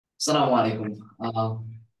সালামু আলাইকুম। আহ,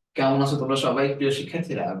 কেমন আছো তোমরা সবাই, প্রিয়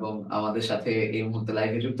শিক্ষার্থীরা এবং আমাদের সাথে এই মুহূর্তে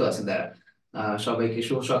লাইভে যুক্ত আছেন যারা? সবাইকে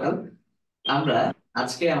শুভ সকাল। আমরা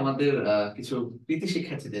আজকে আমাদের কিছু কৃতি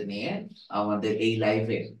শিক্ষার্থীদের নিয়ে আমাদের এই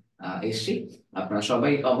লাইভে এসেছি। আপনারা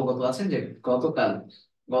সবাই অবগত আছেন যে গতকাল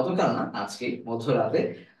গতকাল না, আজকে মধ্যরাতে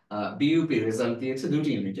বিইউপি রেজাল্ট দিয়েছে দুটি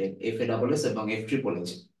ইউনিটে, এফএডব্লিউএস এবং এফ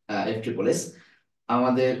ট্রিপল এস।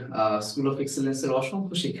 আমাদের স্কুল অফ এক্সেলেন্স এর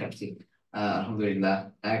অসংখ্য শিক্ষার্থী, আলহামদুলিল্লাহ,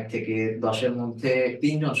 1 থেকে 10-এর মধ্যে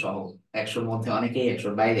 3 জন সহ 100-র মধ্যে অনেকেই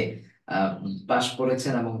 100-র বাইরে পাশ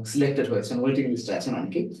করেছেন এবং সিলেক্টেড হয়েছেন, ওয়েটিং লিস্টে আছেন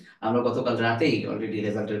অনেকেই। আমরা গতকাল রাতেই অলরেডি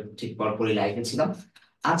রেজাল্টের ঠিক পরপরই লাইভে ছিলাম।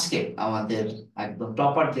 আজকে আমাদের একদম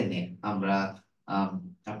টপারদের নিয়ে আমরা আম,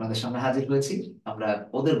 আপনাদের সামনে হাজির হয়েছি। আমরা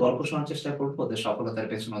ওদের গল্প শোনার চেষ্টা করবো, ওদের সফলতার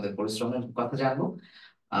পেছনে ওদের পরিশ্রমের কথা জানবো,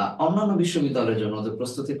 অন্যান্য বিশ্ববিদ্যালয়ের জন্য ওদের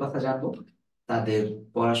প্রস্তুতির কথা জানবো, তাদের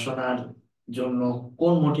পড়াশোনার জন্য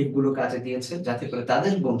কোন মোটিভ গুলো কাজে দিয়েছে যাতে করে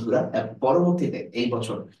তাদের বন্ধুরা পরবর্তীতে এই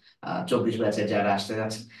বছর 24 ব্যাচে যারা আসতে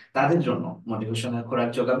যাচ্ছে তাদের জন্য মোটিভেশনের খোরাক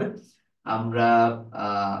যোগাবে। আমরা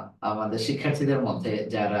আহ, আমাদের শিক্ষার্থীদের মধ্যে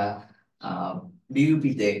যারা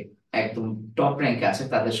বিইউপিতে একদম টপ র্যাঙ্কে আছে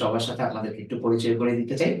তাদের সবার সাথে আপনাদেরকে একটু পরিচয় করে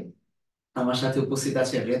দিতে চাই। আমার সাথে উপস্থিত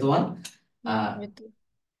আছে রেদওয়ান। হুম, আহ হয়তো।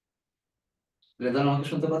 রেদওয়ান, আমাকে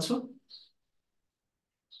শুনতে পাচ্ছ?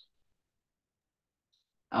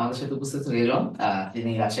 আমাদের সাথে উপস্থিত রেজন,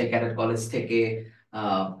 তিনি রাজশাহী ক্যাডেট কলেজ থেকে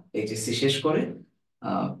এইচএসসি শেষ করে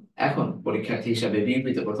আহ, এখন পরীক্ষার্থী হিসাবে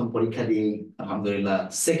বিইপিতে প্রথম পরীক্ষা দিয়ে আলহামদুলিল্লাহ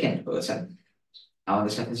সেকেন্ড হয়েছেন।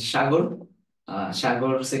 আমাদের সাথে সাগর।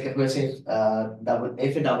 সাগর সেকেন্ড হয়েছে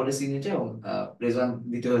এফ এ ডাবল এস ইউনিটে, এবং রেজন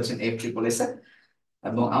দ্বিতীয় হয়েছেন এফ ট্রিপল এস এ।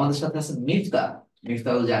 এবং আমাদের সাথে আছে মিফতা,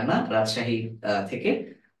 মিফতাহুল জান্নাহ রাজশাহী থেকে।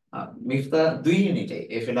 মিফতা 2 ইউনিটে,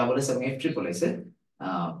 এফ এ ডাবল এস এবং এফ ট্রিপল এস এ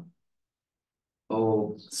ও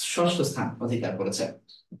ষষ্ঠ স্থান অধিকার করেছে।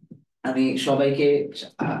 আমি সবাইকে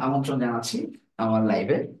আমন্ত্রণ জানাচ্ছি আমার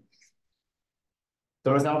লাইভে।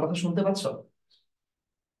 তোমরা কি আমার কথা শুনতে পাচ্ছ?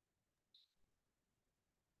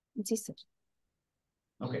 জি স্যার।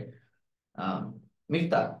 ওকে।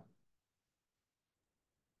 মিফতা,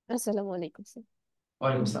 আসসালামু আলাইকুম স্যার।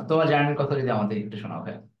 ওয়ালাইকুম আসসালাম। তোমার জার্নির কথা যদি আমাদের একটু শোনাও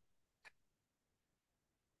ভাই।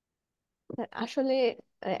 স্যার, আসলে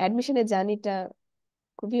অ্যাডমিশনের জার্নিটা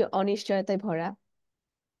খুবই অনিশ্চয়তায় ভরা।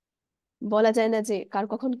 বলা যায় না যে কার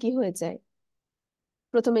কখন কি হয়ে যায়।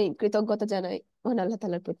 প্রথমেই কৃতজ্ঞতা জানাই মহান আল্লাহ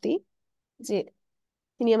তাআলার প্রতি, যে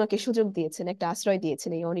তিনি আমাকে সুযোগ দিয়েছেন, একটা আশ্রয়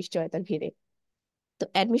দিয়েছেন এই অনিশ্চয়তার ভিড়ে। তো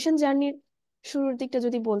অ্যাডমিশন জার্নির শুরুর দিকটা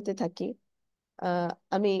যদি বলতে থাকি,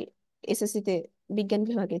 আমি এসএসসি তে বিজ্ঞান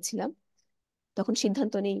বিভাগে ছিলাম। তখন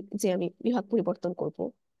সিদ্ধান্ত নিই যে আমি বিভাগ পরিবর্তন করব,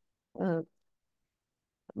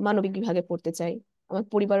 মানবিক বিভাগে পড়তে চাই। আমার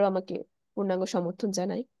পরিবারও আমাকে পূর্ণাঙ্গ সমর্থন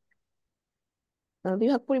জানায়।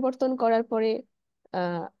 বিভাগ পরিবর্তন করার পরে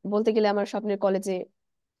আহ বলতে গেলে আমার স্বপ্নের কলেজে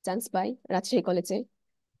চান্স পাই, রাজশাহী কলেজে।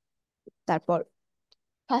 তারপর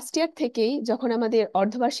ফার্স্ট ইয়ার থেকেই যখন আমাদের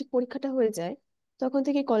অর্ধবার্ষিক পরীক্ষাটা হয়ে যায়, তখন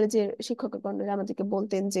থেকে কলেজের শিক্ষকগণরা আমাদেরকে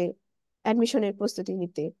বলতেন যে অ্যাডমিশনের প্রস্তুতি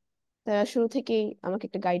নিতে। তারা শুরু থেকেই আমাকে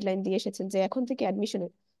একটা গাইডলাইন দিয়ে এসেছেন যে এখন থেকে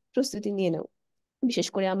অ্যাডমিশনের প্রস্তুতি নিয়ে নাও। বিশেষ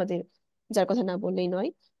করে আমাদের, যার কথা না বললেই নয়,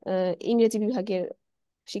 ইংরেজি বিভাগের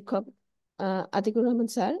শিক্ষক আতিকুর রহমান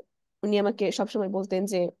স্যার, উনি আমাকে সবসময় বলতেন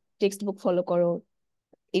যে টেক্সট বুক ফলো করো,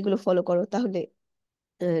 এগুলো ফলো করো, তাহলে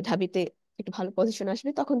ঢাবিতে একটু ভালো পজিশন আসবে।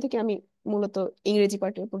 তখন থেকে আমি মূলত ইংরেজি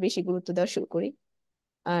পার্টের উপর বেশি গুরুত্ব দেওয়া শুরু করি,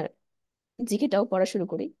 আর জিকেটাও পড়া শুরু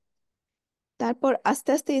করি। তারপর আস্তে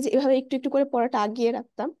আস্তে এই যে এভাবে একটু একটু করে পড়াটা আগিয়ে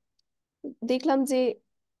রাখতাম। দেখলাম যে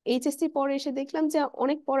এইচএসসি পরে এসে দেখলাম যে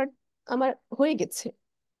অনেক পড়া আমার হয়ে গেছে,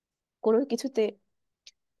 কোনো কিছুতে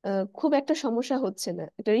খুব একটা সমস্যা হচ্ছে না,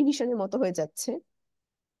 একটা রিভিশনের মতো হয়ে যাচ্ছে।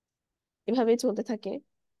 এভাবেই চলতে থাকে।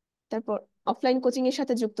 তারপর অফলাইন কোচিং এর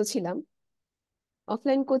সাথে যুক্ত ছিলাম।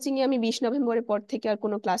 অফলাইন কোচিং এ আমি 20 নভেম্বরের পর থেকে আর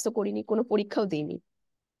কোনো ক্লাসও করিনি, কোনো পরীক্ষাও দিইনি।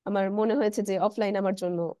 আমার মনে হয়েছে যে অফলাইন আমার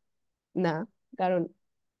জন্য না, কারণ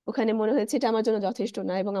ওখানে মনে হয়েছে এটা আমার জন্য যথেষ্ট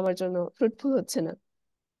না এবং আমার জন্য ফ্রুটফুল হচ্ছে না।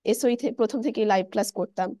 এসওই প্রথম থেকেই লাইভ ক্লাস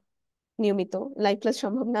করতাম নিয়মিত। লাইভ ক্লাস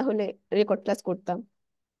সম্ভব না হলে রেকর্ড ক্লাস করতাম।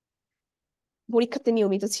 পরীক্ষাতে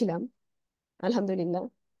নিয়মিত ছিলাম, আলহামদুলিল্লাহ।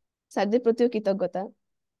 স্যারদের প্রতিও কৃতজ্ঞতা,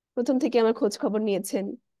 প্রথম থেকে আমার খোঁজ খবর নিয়েছেন,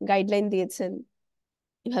 গাইডলাইন দিয়েছেন।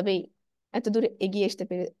 এভাবেই এত দূর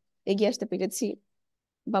এগিয়ে আসতে পেরেছি।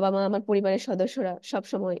 বাবা মা, আমার পরিবারের সদস্যরা সব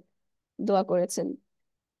সময় দোয়া করেছেন।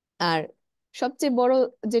 আর সবচেয়ে বড়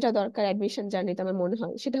যেটা দরকার অ্যাডমিশন জার্নিতে আমার মনে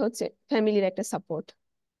হয়, সেটা হচ্ছে ফ্যামিলির একটা সাপোর্ট।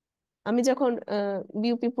 আমি যখন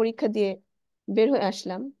বিউপি পরীক্ষা দিয়ে বের হয়ে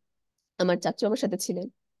আসলাম, আমার চাচু আমার সাথে ছিলেন।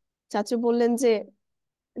 চাচু বললেন যে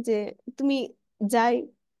যে তুমি যাই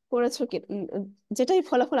করেছো যেটাই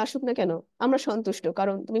ফলাফল আসুক না কেন, আমরা সন্তুষ্ট,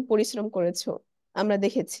 কারণ তুমি পরিশ্রম করেছো, আমরা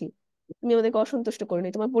দেখেছি। তুমি আমাদেরকে অসন্তুষ্ট করোনি,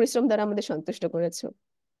 তোমার পরিশ্রম দ্বারা আমাদের সন্তুষ্ট করেছো।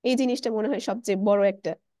 এই জিনিসটা মনে হয় সবচেয়ে বড়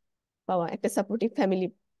একটা পাওয়া, একটা সাপোর্টিভ ফ্যামিলি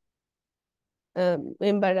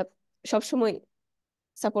মেম্বাররা সবসময়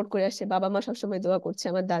সাপোর্ট করে আসছে, বাবা মা সবসময় দোয়া করছে,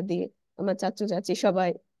 আমার দাদি, আমার চাচু চাচি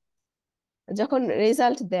সবাই। যখন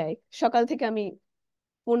রেজাল্ট দেয়, সকাল থেকে আমি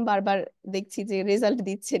ফোন বারবার দেখছি যে রেজাল্ট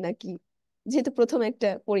দিচ্ছে নাকি, যেহেতু প্রথম একটা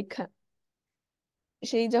পরীক্ষা।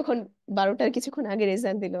 সেই যখন 12টার কিছুক্ষণ আগে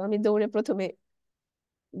রেজাল্ট দিল, আমি দৌড়ে প্রথমে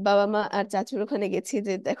বাবা মা আর চাচুর ওখানে গেছি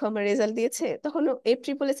যে দেখো আমার রেজাল্ট দিয়েছে। তখনও এফ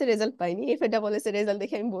ট্রিপল এস এর রেজাল্ট পাইনি, এফ এ ডাবল এস এর রেজাল্ট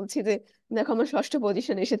দেখে আমি বলছি যে দেখো আমার ষষ্ঠ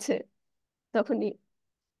পজিশন এসেছে। তখনই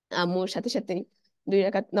আম্মুর সাথে সাথে 2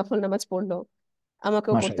 রাকাত নফল নামাজ পড়লো,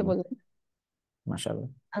 আমাকেও পড়তে মাশাআল্লাহ। বললেন, মাশাআল্লাহ।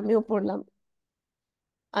 আমিও পড়লাম।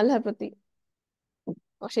 আল্লাহর প্রতি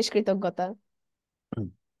অশেষ কৃতজ্ঞতা, হুম।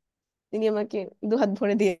 তিনি আমাকে দুহাত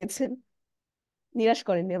ভরে দিয়েছেন, নিরাশ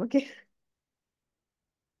করেননি আমাকে।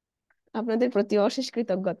 আপনাদের প্রতি অশেষ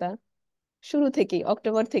কৃতজ্ঞতা। শুরু থেকেই,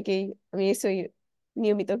 অক্টোবর থেকেই আমি এসওই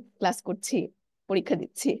নিয়মিত ক্লাস করছি, পরীক্ষা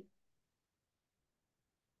দিচ্ছি,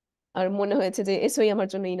 আর মনে হয়েছে যে এসওই আমার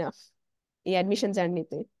জন্য ইনাফ এই অ্যাডমিশন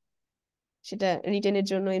জার্নিতে, সেটা রিটেনের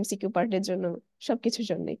জন্য, এমসিকিউ পার্টের জন্য, সবকিছুর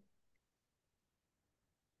জন্য।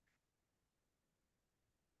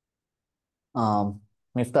 আম,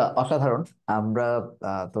 মিফতা, অসাধারণ। আমরা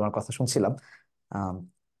তোমার কথা শুনছিলাম। আম,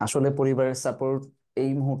 আসলে পরিবারের সাপোর্ট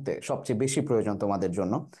এই মুহূর্তে সবচেয়ে বেশি প্রয়োজন তোমাদের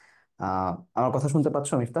জন্য। আমার কথা শুনতে পাচ্ছ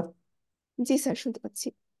মিফতা? জি স্যার, শুনতে পাচ্ছি।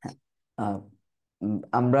 হ্যাঁ। আহ,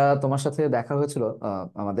 আমরা তোমার সাথে দেখা হয়েছিল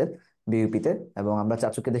আমাদের বিউপিতে, এবং আমরা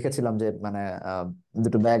চাচুকে দেখেছিলাম যে মানে আহ,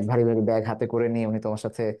 দুটো ব্যাগ, ভারী ভারী ব্যাগ হাতে করে নিয়ে উনি তোমার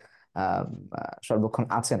সাথে আহ, সর্বক্ষণ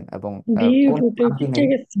আছেন, এবং কোনো বিউটিতে ক্লান্তি ঠিক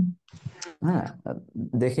নেই। আছে। হ্যাঁ।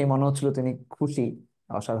 দেখেই মনে হচ্ছিল তিনি খুশি,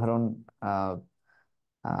 অসাধারণ আহ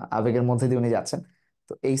আবেগের মধ্যে দিয়ে উনি যাচ্ছেন।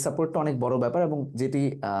 তো এই সাপোর্টটা অনেক বড় ব্যাপার, এবং যেটি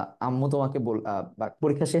আম্মু তোমাকে বা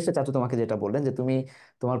পরীক্ষা শেষে চাচু তোমাকে যেটা বললেন যে তুমি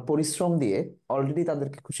তোমার পরিশ্রম দিয়ে অলরেডি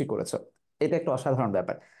তাদেরকে খুশি করেছো, এটা একটা অসাধারণ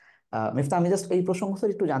ব্যাপার। মিফতা, আমি জাস্ট এই প্রসঙ্গ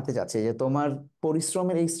থেকে একটু জানতে চাচ্ছি যে তোমার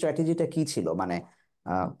পরিশ্রমের এই স্ট্র্যাটেজিটা কি ছিল, মানে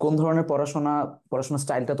কোন ধরনের পড়াশোনা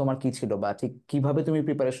স্টাইলটা তোমার কি ছিল, বা ঠিক কিভাবে তুমি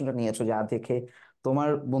প্রিপারেশনটা নিয়েছো, যা দেখে তোমার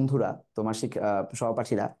বন্ধুরা, তোমার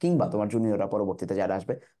সহপাঠীরা কিংবা তোমার জুনিয়ররা পরবর্তীতে যারা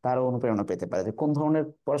আসবে তারও অনুপ্রেরণা পেতে পারে, যে কোন ধরনের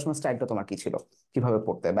পড়াশোনার স্টাইলটা তোমার কি ছিল, কিভাবে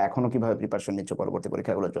পড়তে, বা এখনো কিভাবে প্রিপারেশন নিচ্ছ পরবর্তী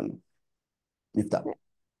পরীক্ষাগুলোর জন্য, মিফতা?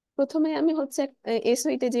 প্রথমে আমি হচ্ছে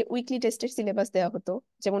এসওই তে যে উইকলি টেস্টের সিলেবাস দেওয়া হতো,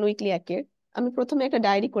 যেমন উইকলি একের, আমি প্রথমে একটা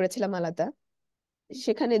ডায়েরি করেছিলাম আলাদা।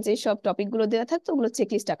 সেখানে যে সব টপিক গুলো দেওয়া থাকতো ওগুলো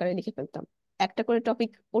চেকলিস্ট আকারে লিখে ফেলতাম। একটা করে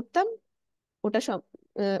টপিক পড়তাম, ওটা সব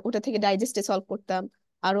ওটা থেকে ডাইজেস্টে সলভ করতাম।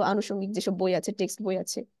 আরো আনুষঙ্গিক যেসব বই আছে, টেক্সট বই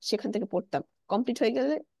আছে, সেখান থেকে পড়তাম। কমপ্লিট হয়ে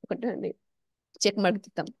গেলে ওখানে চেক মার্ক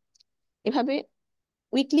দিতাম। এভাবে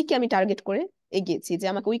উইকলিকে আমি টার্গেট করে এগিয়েছি যে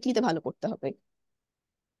আমাকে উইকলিতে ভালো করতে হবে।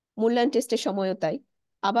 মূল্যায়ন টেস্টের সময়ও তাই,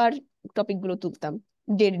 আবার টপিক গুলো তুলতাম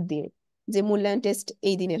ডেট দিয়ে, যে মূল্যায়ন টেস্ট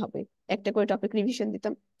এই দিনে হবে। একটা করে টপিক রিভিশন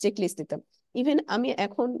দিতাম, চেক লিস্ট দিতাম। ইভেন আমি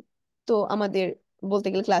এখন তো আমাদের বলতে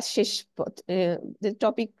গেলে ক্লাস শেষ যে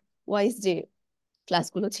টপিক ওয়াইজ যে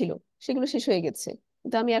ক্লাসগুলো ছিল সেগুলো শেষ হয়ে গেছে,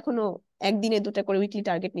 কিন্তু আমি এখনো একদিনে 2টা করে উইকলি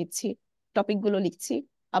টার্গেট নিচ্ছি, টপিক গুলো লিখছি,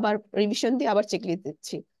 আবার রিভিশন দিয়ে আবার চেক লিস্ট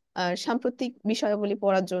দিচ্ছি। আর সাম্প্রতিক বিষয়াবলী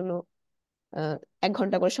পড়ার জন্য 1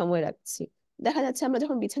 ঘন্টা করে সময় রাখছি। দেখা যাচ্ছে আমরা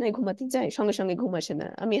যখন বিছানায় ঘুমাতে যাই, সঙ্গে সঙ্গে ঘুম আসে না,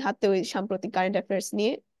 আমি হাতে ওই সাম্প্রতিক কারেন্ট অ্যাফেয়ার্স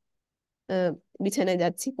নিয়ে আহ, বিছানায়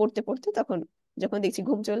যাচ্ছি পড়তে পড়তে, তখন যখন দেখছি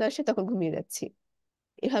ঘুম চলে আসে তখন ঘুমিয়ে যাচ্ছি।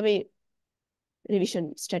 এভাবেই রিভিশন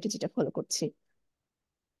স্ট্র্যাটেজিটা ফলো করছি।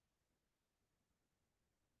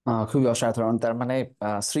 খুবই অসাধারণ। তার মানে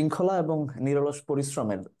শৃঙ্খলা এবং নিরলস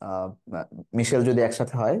পরিশ্রমের মিশেল যদি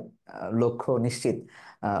একসাথে হয়, লক্ষ্য নিশ্চিত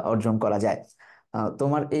অর্জন করা যায়।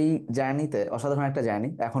 তোমার এই জার্নিতে অসাধারণ একটা জার্নি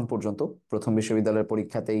এখন পর্যন্ত, প্রথম বিশ্ববিদ্যালয়ের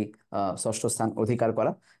পরীক্ষাতেই ষষ্ঠ স্থান অধিকার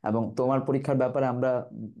করা। এবং তোমার পরীক্ষার ব্যাপারে আমরা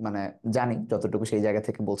মানে জানি যতটুকু, সেই জায়গা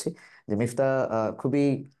থেকে বলছি যে মিফতা খুবই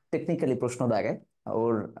টেকনিক্যালি প্রশ্ন দাগায়,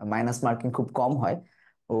 ওর মাইনাস মার্কিং খুব কম হয়।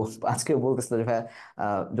 ও আজকেও বলতেছিল যে ভাই,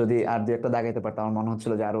 যদি আর দু একটা দাগাইতে পারতাম, আমার মনে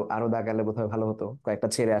হচ্ছিল যে আরো আরো দাগালে বোধহয় ভালো হতো, কয়েকটা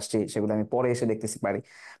ছেড়ে আসছি, সেগুলো আমি পরে এসে দেখতেছি পারি।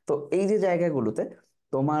 তো এই যে জায়গাগুলোতে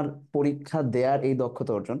তোমার পরীক্ষা দেওয়ার এই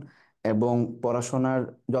দক্ষতা অর্জন, এবং পড়াশোনার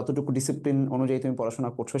যতটুকু ডিসিপ্লিন অনুযায়ী তুমি পড়াশোনা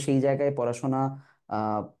করছো, সেই জায়গায়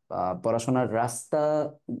আহ পড়াশোনার রাস্তা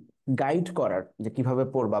গাইড করার, যে কিভাবে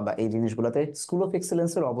পড়বা বা এই জিনিসগুলোতে স্কুল অফ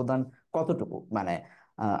এক্সেলেন্সের অবদান কতটুকু, মানে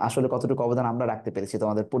আসলে কতটুকু অবদান আমরা রাখতে পেরেছি,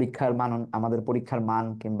 তোমাদের পরীক্ষার মান, আমাদের পরীক্ষার মান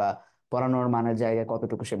কিংবা পড়ানোর মানের জায়গায়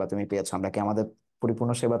কতটুকু সেবা তুমি পেয়েছো, আমরা কি আমাদের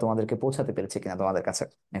পরিপূর্ণ সেবা তোমাদেরকে পৌঁছাতে পেরেছি কিনা তোমাদের কাছে,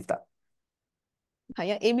 মিফতা?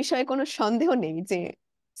 ভাইয়া, এই বিষয়ে কোনো সন্দেহ নেই যে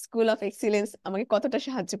স্কুল অফ এক্সিলেন্স আমাকে কতটা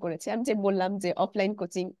সাহায্য করেছে। আমি যে বললাম যে অফলাইন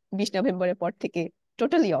কোচিং 20 নভেম্বরের পর থেকে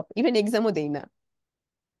টোটালি অফ, ইভেন এক্সামও দেই না।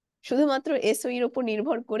 শুধুমাত্র এসওই এর উপর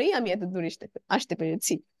নির্ভর করেই আমি এত দূর আসতে আসতে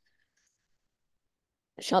পেরেছি।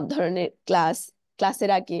 সব ধরনের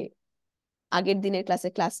ক্লাসের আগে, আগের দিনের ক্লাসে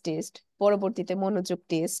ক্লাস টেস্ট, পরবর্তীতে মনোযোগ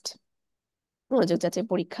টেস্ট, মনোযোগ যাচাই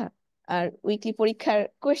পরীক্ষা, আর উইকলি পরীক্ষার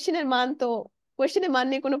কোয়েশ্চেনের মান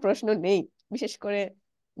নিয়ে কোনো প্রশ্ন নেই। বিশেষ করে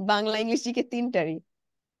বাংলা, ইংলিশ, জিকে তিনটারই।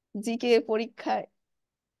 জিকে পরীক্ষায়,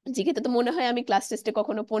 জিকে তো মনে হয় আমি ক্লাস টেস্টে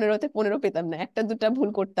কখনো 15-তে 15 পেতাম না, একটা দুটা ভুল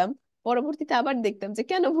করতাম, পরবর্তীতে আবার দেখতাম যে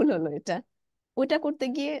কেন ভুল হলো এটা। ওইটা করতে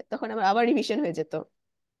গিয়ে তখন আমার আবার রিভিশন হয়ে যেত।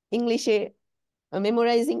 ইংলিশে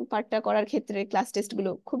মেমোরাইজিং পার্টটা করার ক্ষেত্রে ক্লাস টেস্ট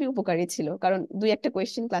গুলো খুবই উপকারী ছিল, কারণ দুই একটা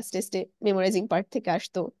কোয়েশ্চেন ক্লাস টেস্টে মেমোরাইজিং পার্ট থেকে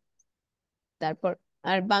আসতো। তারপর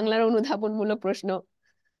আর বাংলার অনুধাবনমূলক প্রশ্ন,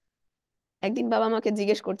 একদিন বাবা আমাকে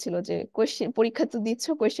জিজ্ঞেস করছিল যে কোয়েশ্চেন পরীক্ষা তো দিচ্ছ,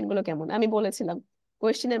 কোয়েশ্চেন গুলো কেমন। আমি বলেছিলাম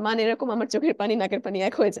কোয়েশ্চেনের মান এরকম, আমার চোখের পানি নাকের পানি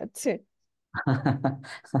এক হয়ে যাচ্ছে।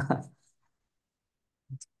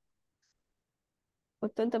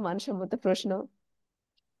 অত্যন্ত মানসম্মত প্রশ্ন।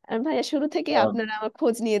 আর ভাইয়া, শুরু থেকে আহ, আপনারা আমার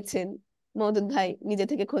খোঁজ নিয়েছেন। মওদুদ ভাই নিজে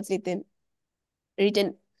থেকে খোঁজ নিতেন, রিটেন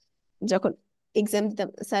যখন এক্সাম দিতাম,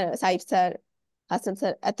 sir Saif sir, Hasan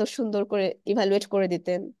sir এত সুন্দর করে ইভালুয়েট করে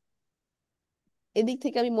দিতেন। এদিক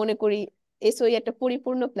থেকে আমি মনে করি এসওই একটা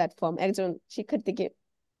পরিপূর্ণ প্ল্যাটফর্ম একজন শিক্ষার্থীকে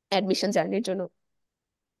অ্যাডমিশন জার্নির জন্য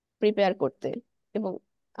প্রিপেয়ার করতে। এবং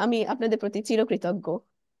আমি আপনাদের প্রতি চিরকৃতজ্ঞ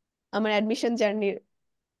আমার অ্যাডমিশন জার্নির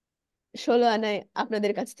 16 আনায়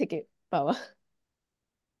আপনাদের কাছ থেকে পাওয়া।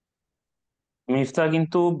 মিফতা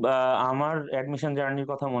কিন্তু আমার অ্যাডমিশন জার্নির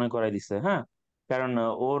কথা মনে করাই দিছে, হ্যাঁ। কারণ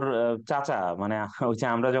ওর চাচা, মানে ওই যে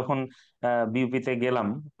আমরা যখন বিউপিতে গেলাম,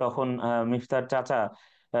 তখন মিফতার চাচা,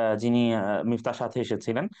 যিনি মিফতার সাথে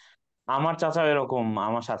এসেছিলেন, আমার চাচা এরকম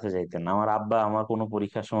আমার সাথে যাইতেন। আমার আব্বা আমার কোনো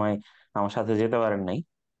পরীক্ষার সময় আমার সাথে যেতে পারেন নাই,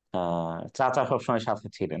 চাচা সবসময় সাথে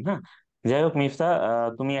ছিলেন, হ্যাঁ। যাই হোক মিফতা,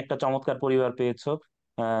 তুমি একটা চমৎকার পরিবার পেয়েছো।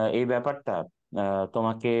 এই ব্যাপারটা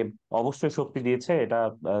তোমাকে অবশ্যই শক্তি দিয়েছে, এটা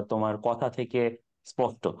তোমার কথা থেকে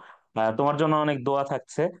স্পষ্ট। তোমার জন্য অনেক দোয়া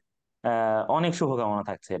থাকছে, অনেক শুভকামনা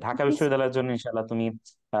থাকছে। ঢাকা বিশ্ববিদ্যালয়ের জন্য ইনশাল্লাহ তুমি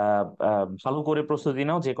ভালো করে প্রস্তুতি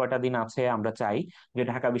নাও। যে কয়টা দিন আছে আমরা চাই যে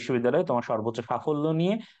ঢাকা বিশ্ববিদ্যালয়ে তোমার সর্বোচ্চ সাফল্য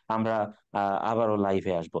নিয়ে আমরা আবারও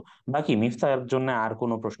লাইভে আসবো। বাকি মিফতার জন্য আর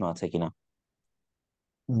কোনো প্রশ্ন আছে কিনা?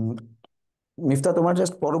 উম, মিফতা, তোমার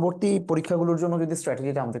জাস্ট পরবর্তী পরীক্ষাগুলোর জন্য যদি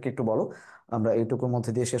স্ট্র্যাটেজিটা আমাদেরকে একটু বলো, আমরা এইটুকুর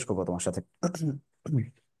মধ্যে দিয়ে শেষ করবো তোমার সাথে।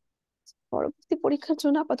 পরবর্তী পরীক্ষার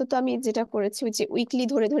জন্য আপাতত আমি যেটা করেছি ওই যে উইকলি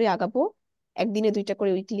ধরে ধরে আগাবো, একদিনে দুইটা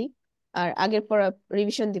করে উইকলি। আর আগের পড়া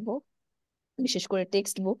রিভিশন দিব, বিশেষ করে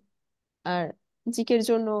টেক্সট বুক। আর জিকের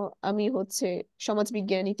জন্য আমি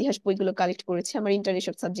সমাজবিজ্ঞান, ইতিহাস বইগুলো কালেক্ট করেছি, আমার ইন্টার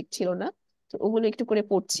এসব সাবজেক্ট ছিল না, তো ওগুলো একটু করে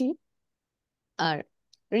পড়ছি। আর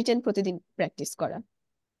রিটেন প্রতিদিন প্র্যাকটিস করা,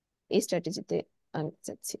 এই স্ট্র্যাটেজিতে আমি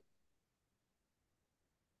যাচ্ছি।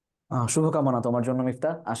 শুভকামনা তোমার জন্য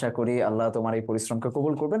মিফতা। আশা করি আল্লাহ তোমার এই পরিশ্রমকে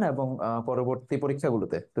কবুল করবেন, এবং পরবর্তী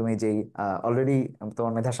পরীক্ষাগুলোতে তুমি যেই অলরেডি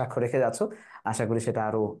তোমার মেধা সাক্ষ্য রেখে যাচ্ছ, আশা করি সেটা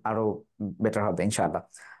আরো আরো বেটার হবে ইনশাআল্লাহ।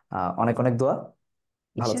 অনেক অনেক দোয়া।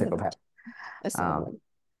 ভালো থেকো ইনশাআল্লাহ। ভাই। আহ, আসসালামু আলাইকুম।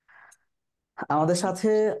 আমাদের সাথে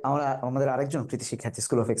আমাদের আরেকজন কৃতি শিক্ষার্থী,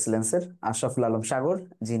 স্কুল অফ এক্সেলেন্সের আশরাফুল আলম সাগর,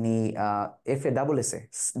 যিনি FA/AA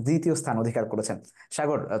দ্বিতীয় স্থান অধিকার করেছেন।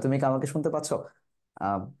 সাগর, তুমি কি আমাকে শুনতে পাচ্ছ?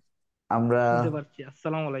 আহ, আমরা শুনতে পাচ্ছি।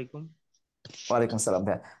 আসসালামু আলাইকুম। ওয়ালাইকুম সালাম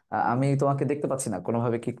ভাই। আমি তোমাকে দেখতে পাচ্ছি না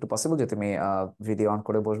কোনোভাবে, কি একটু পসিবল যে তুমি ভিডিও অন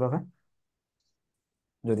করে বসবা ভাই,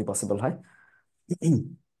 যদি পসিবল হয়?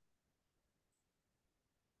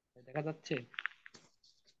 দেখা যাচ্ছে?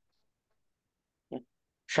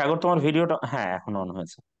 সাগর, তোমার ভিডিওটা হ্যাঁ এখন অন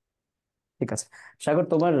হয়েছে। ঠিক আছে। সাগর,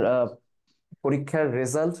 তোমার পরীক্ষার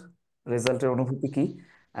রেজাল্টের অনুভূতি কি,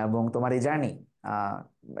 এবং তোমার এই জার্নি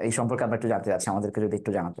এই সম্পর্কে আমরা একটু জানতে চাচ্ছি, আমাদেরকে যদি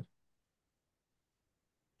একটু জানাতে।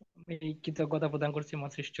 আমি কৃতজ্ঞতা প্রদান করছি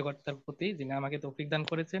আমার সৃষ্টিকর্তার প্রতি, যিনি আমাকে তৌফিক দান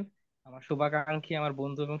করেছেন। আমার শুভাকাঙ্ক্ষী আমার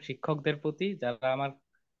বন্ধু এবং শিক্ষকদের প্রতি, যারা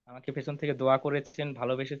আমাকে পেছন থেকে দোয়া করেছেন,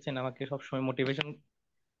 ভালোবেসেছেন, আমাকে সবসময় মোটিভেশন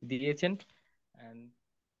দিয়েছেন। And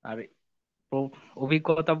আর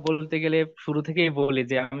অভিজ্ঞতা বলতে গেলে শুরু থেকেই বলি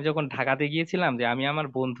যে আমি যখন ঢাকাতে গিয়েছিলাম, যে আমি আমার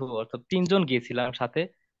বন্ধু অর্থাৎ তিনজন গিয়েছিলাম সাথে।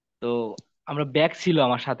 তো আমরা ব্যাগ ছিল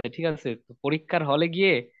আমার সাথে, ঠিক আছে। তো পরীক্ষার হলে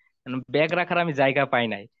গিয়ে ব্যাগ রাখার আমি জায়গা পাই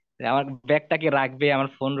নাই। যে আমার ব্যাগটাকে রাখবে, আমার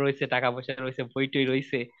ফোন রয়েছে, টাকা পয়সা রয়েছে, বই টই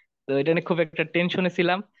রয়েছে। তো এটা নিয়ে খুব একটা টেনশনে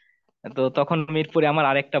ছিলাম। তো তখন মিরপুরে আমার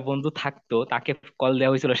আরেকটা বন্ধু থাকতো, তাকে কল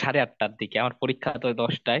দেওয়া হয়েছিল 8:30টার দিকে, আমার পরীক্ষা তো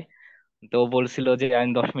 10টায়। তো ও বলছিল যে আমি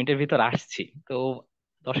 10 মিনিটের ভিতর আসছি। তো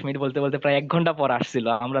 10 মিনিট বলতে বলতে প্রায় 1 ঘন্টা পর আসছিল।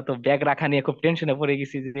 আমরা তো ব্যাগ রাখা নিয়ে খুব টেনশনে পড়ে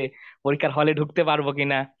গেছি যে পরীক্ষার হলে ঢুকতে পারবো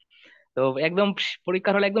কিনা। তো একদম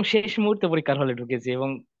পরীক্ষার হলে একদম শেষ মুহূর্তে পরীক্ষার হলে ঢুকেছি, এবং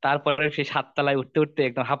তারপরে সেই 7 তলায় উঠতে উঠতে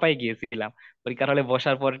একদম হাঁপাই গিয়েছিলাম। পরীক্ষার হলে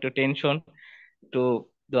বসার পর একটু টেনশন, একটু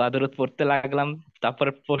দোয়া দরুদ পড়তে লাগলাম।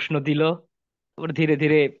 তারপরে প্রশ্ন দিল, তারপর ধীরে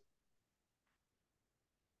ধীরে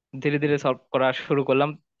ধীরে ধীরে সলভ করা শুরু করলাম।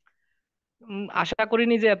 আশা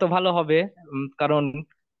করিনি যে এত ভালো হবে, কারণ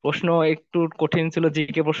প্রশ্ন একটু কঠিন ছিল,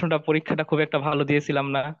 জিকে প্রশ্নটা পরীক্ষাটা খুব একটা ভালো দিয়েছিলাম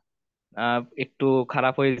না, একটু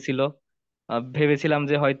খারাপ হয়েছিল। ভেবেছিলাম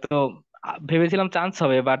যে হয়তো ভেবেছিলাম চান্স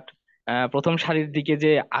হবে, বাট প্রথম সারির দিকে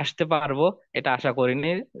যে আসতে পারবো এটা আশা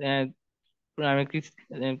করিনি। আহ, আমি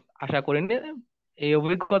আশা করিনি। এই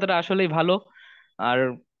অভিজ্ঞতাটা আসলেই ভালো। আর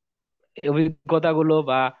এই অভিজ্ঞতাগুলো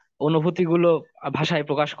বা অনুভূতিগুলো ভাষায়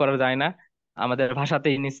প্রকাশ করা যায় না, আমাদের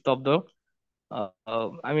ভাষাতেই নিস্তব্ধ।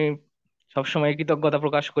 আমি সবসময় কৃতজ্ঞতা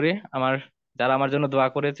প্রকাশ করি আমার, যারা আমার জন্য দোয়া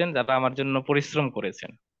করেছেন, যারা আমার জন্য পরিশ্রম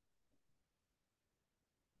করেছেন।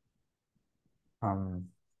 আম,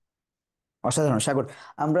 অসাধারণ সাগর।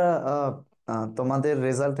 আমরা আহ, তোমাদের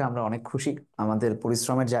রেজাল্টে আমরা অনেক খুশি। আমাদের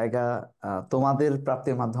পরিশ্রমের জায়গা, তোমাদের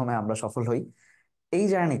প্রাপ্তির মাধ্যমে আমরা সফল হই। এই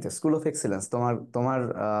জার্নিতে স্কুল অফ এক্সিলেন্স তোমার তোমার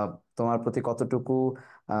তোমার প্রতি কতটুকু,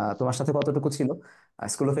 তোমার সাথে কতটুকু ছিল?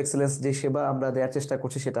 স্কুল অফ এক্সিলেন্স যে সেবা আমরা দেওয়ার চেষ্টা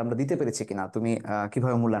করছি সেটা আমরা দিতে পেরেছি কিনা, তুমি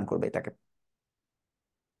কিভাবে মূল্যায়ন করবে এটাকে?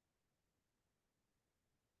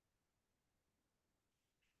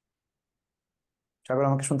 সাগর,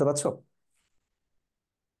 আমাকে শুনতে পাচ্ছো?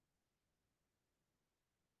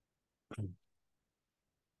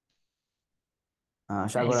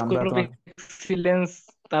 সাগর, আমরা স্কুল অফ তোমার... এক্সিলেন্স,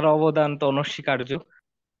 তার অবদান তো অনস্বীকার্য।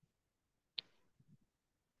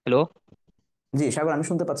 হ্যালো, জি সাগর, আমি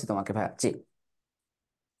শুনতে পাচ্ছি তোমাকে ভাইয়া, জি।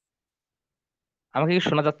 আমাকে কি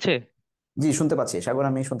শোনা যাচ্ছে? জি শুনতে পাচ্ছি সাগর,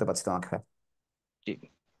 আমি শুনতে পাচ্ছি তোমাকে ভাইয়া। জি।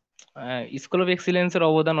 স্কুল অফ এক্সিলেন্সের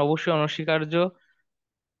অবদান অবশ্যই অনস্বীকার্য।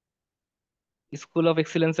 স্কুল অফ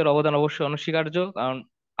এক্সিলেন্সের অবদান অবশ্যই অনস্বীকার্য, কারণ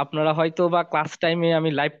আপনারা হয়তো বা ক্লাস টাইমে আমি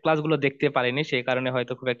লাইভ ক্লাসগুলো দেখতে পারিনি, সেই কারণে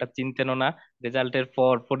হয়তো খুব একটা চিনতেনও না। রেজাল্টের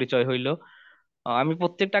পর পরিচয় হইলো। আমি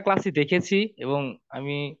প্রত্যেকটা ক্লাসই দেখেছি, এবং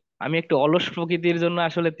আমি আমি একটু অলস প্রকৃতির জন্য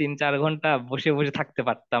আসলে 3-4 ঘন্টা বসে বসে থাকতে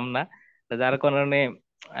পারতাম না। যার কারণে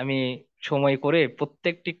আমি সময় করে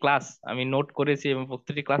প্রত্যেকটি ক্লাস আমি নোট করেছি, এবং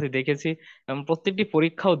প্রত্যেকটি ক্লাসই দেখেছি, এবং প্রত্যেকটি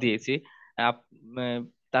পরীক্ষাও দিয়েছি। আপ- আহ,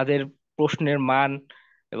 তাদের প্রশ্নের মান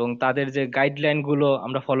এবং তাদের যে গাইডলাইন গুলো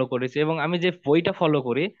আমরা ফলো করেছি, এবং আমি যে বইটা ফলো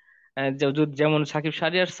করি, যেমন সাকিব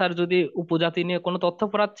শারিয়ার স্যার যদি উপজাতি নিয়ে কোনো তথ্য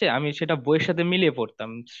পড়াচ্ছে, আমি সেটা বইয়ের সাথে মিলিয়ে পড়তাম।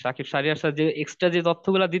 সাকিব শারিয়ার স্যার যে এক্সট্রা যে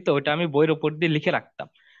তথ্যগুলো দিত ওটা আমি বইয়ের উপর দিয়ে লিখে রাখতাম।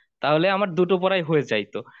 তাহলে আমার দুটো পড়াই হয়ে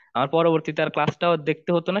যাইতো। আমার পরবর্তীতে আর ক্লাসটাও দেখতে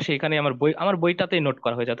হতো না, সেখানে আমার বইটাতেই নোট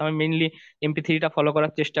করা হয়ে যেত। আমি মেইনলি MP3টা ফলো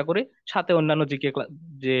করার চেষ্টা করি, সাথে অন্যান্য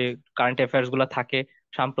যে কারেন্ট অ্যাফেয়ার্স গুলো থাকে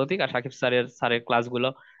সাম্প্রতিক, আর সাকিব স্যারের ক্লাসগুলো।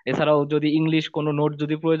 এছাড়াও যদি ইংলিশ কোনো নোট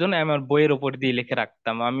যদি প্রয়োজন হয়, আমি আমার বইয়ের ওপর দিয়ে লিখে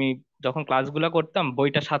রাখতাম। আমি যখন ক্লাসগুলো করতাম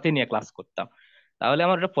বইটা সাথে নিয়ে ক্লাস করতাম, তাহলে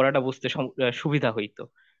আমার ওটা পড়াটা বুঝতে সুবিধা হইতো।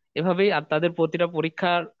 এভাবেই আর তাদের প্রতিটা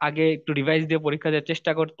পরীক্ষার আগে একটু রিভাইজ দিয়ে পরীক্ষা দেওয়ার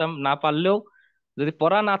চেষ্টা করতাম, না পারলেও যদি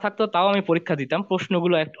পড়া না থাকতো তাও আমি পরীক্ষা দিতাম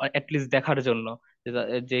প্রশ্নগুলো অ্যাটলিস্ট দেখার জন্য, যে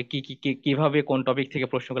যে কিভাবে কোন টপিক থেকে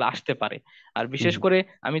প্রশ্নগুলো আসতে পারে। আর বিশেষ হুম। করে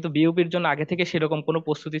আমি তো বিউপির জন্য আগে থেকে সেরকম কোনো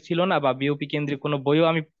প্রস্তুতি ছিল না, বা বিউপি কেন্দ্রিক কোনো বইও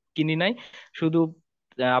আমি কিনি নাই। শুধু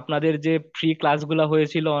আপনাদের যে ফ্রি ক্লাসগুলো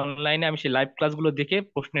হয়েছিল অনলাইনে, আমি সেই লাইভ ক্লাসগুলো দেখে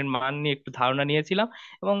প্রশ্নের মান নিয়ে একটু ধারণা নিয়েছিলাম,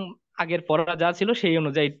 এবং আগের পড়া যা ছিল সেই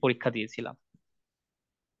অনুযায়ী পরীক্ষা দিয়েছিলাম।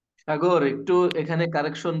 সাগর, একটু এখানে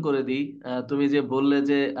কারেকশন করে দিই। তুমি যে বললে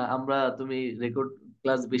যে তুমি রেকর্ড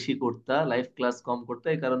ক্লাস বেশি করতা, লাইভ ক্লাস কম করতে,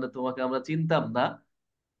 এই কারণে তোমাকে আমরা চিনতাম না।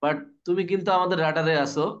 বাট তুমি কিন্তু আমাদের রাডারে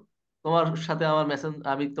আছো। তোমার সাথে আমার মেসেজ,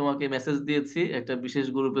 আমি তোমাকে মেসেজ দিয়েছি একটা বিশেষ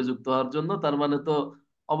গ্রুপে যুক্ত হওয়ার জন্য, তার মানে তো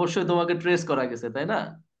অবশ্যই তোমাকে ট্রেস করা গেছে, তাই না?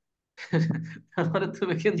 তার মানে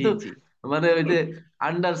তুমি জি কিন্তু জি। মানে ওই যে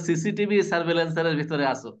আন্ডার সিসিটিভি সার্ভেলেন্সের ভিতরে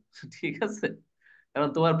আছো। ঠিক আছে? কারণ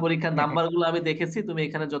তোমার পরীক্ষার নাম্বার গুলো আমি দেখেছি, তুমি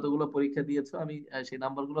এখানে যতগুলো পরীক্ষা দিয়েছো আমি সেই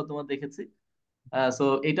নাম্বার গুলো তোমার দেখেছি। সো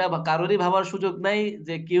এটা কারোরই ভাবার সুযোগ নাই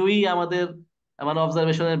যে কেউই আমাদের মানে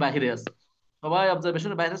অবজারভেশনের বাইরে আছে। সবাই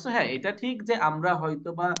অবজারভেশনের বাইরে আছে। হ্যাঁ, এটা ঠিক যে আমরা হয়তো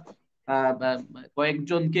বা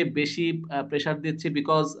কয়েকজনকে বেশি প্রেসার দিচ্ছি,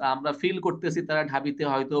 বিকজ আমরা ফিল করতেছি তারা ঢাবিতে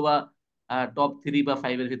হয়তো বা টপ 3 বা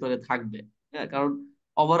 5 এর ভিতরে থাকবে। হ্যাঁ, কারণ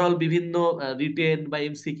ওভারঅল বিভিন্ন রিটেন বা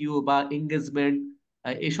MCQ বা এঙ্গেজমেন্ট,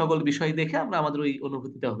 এই সকল বিষয় দেখে আমরা আমাদের ওই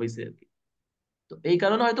অনুভূতিটা হয়েছে আর কি। তো এই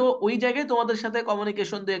কারণে হয়তো ওই জায়গায় তোমাদের সাথে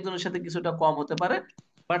কমিউনিকেশন দু একজনের সাথে কিছুটা কম হতে পারে।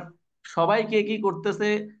 বাট সবাই কে কি করতেছে,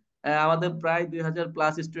 আমাদের প্রায়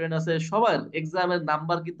 2000+ স্টুডেন্ট আছে, সবার এক্সামের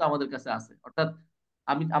নাম্বার কিন্তু আমাদের কাছে আছে। অর্থাৎ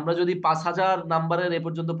আমরা যদি 5000 নাম্বারের এ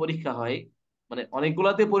পর্যন্ত পরীক্ষা হয়, মানে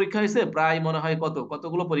অনেকগুলাতে পরীক্ষা হয়েছে, প্রায় মনে হয়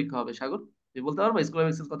কতগুলো পরীক্ষা হবে সাগর, তুমি বলতে পারবে স্কুল অফ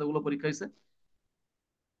এক্সেস কতগুলো পরীক্ষা হয়েছে?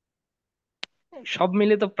 সব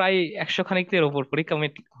মিলে তো প্রায় 100 খানিকের ওপর পরীক্ষা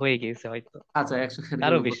হয়ে গিয়েছে হয়তো, আচ্ছা, 100 খানিকের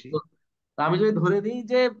তারও উপর বেশি। তো। তো আমি যদি ধরে নিই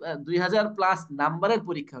যে 2000+ নাম্বারের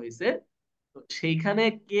পরীক্ষা হয়েছে, তো সেইখানে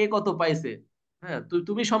কে কত পাইছে, হ্যাঁ,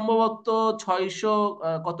 তুমি সম্ভবত 600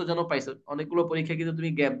 কত যেন পাইছো, অনেকগুলো পরীক্ষা কিন্তু তুমি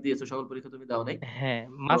গ্যাপ দিয়েছো, সকল পরীক্ষা তুমি দাও নাই। হ্যাঁ,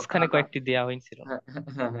 তো মাঝখানে কয়েকটি দেয়া হয়েছিল। হ্যাঁ হ্যাঁ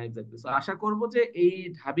হ্যাঁ হ্যাঁ, exactly. So, আশা করব যে এই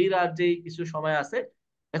ঢাবির আর যে কিছু সময় আছে,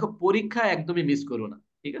 দেখো পরীক্ষা একদমই মিস করো না,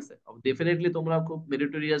 ঠিক আছে? ডেফিনেটলি তোমরা খুব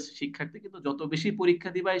মেরিটোরিয়াস শিক্ষার্থী, কিন্তু যত বেশি পরীক্ষা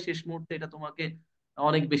দিবা এই শেষ মুহূর্তে এটা তোমাকে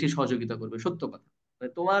অনেক বেশি সহযোগিতা করবে, সত্য কথা। মানে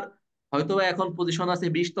তোমার হয়তো বা এখন পজিশন আছে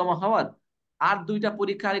 20তম হওয়ার, আর দুইটা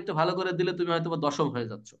পরীক্ষা আর একটু ভালো করে দিলে তুমি হয়তো বা 10ম হয়ে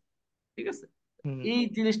যাচ্ছ, ঠিক আছে? হুম। এই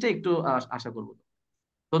জিনিসটা একটু আশা করবো।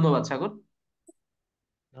 ধন্যবাদ সাগর।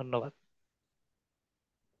 ধন্যবাদ।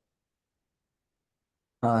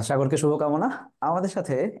 সাগরকে শুভকামনা। আমাদের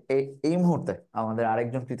সাথে এই এই মুহূর্তে আমাদের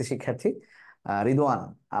আরেকজন কৃতি শিক্ষার্থী রিদওয়ান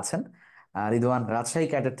আছেন। রিদওয়ান রাজশাহী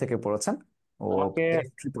ক্যাডেট থেকে পড়েছেন। ও আমাকে এফ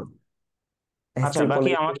ট্রিপল এফ আচ্ছা, ট্রিপল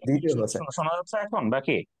বাকি আমাকে কি দ্বিতীয় হয়েছে। শোনা যাচ্ছে এখন?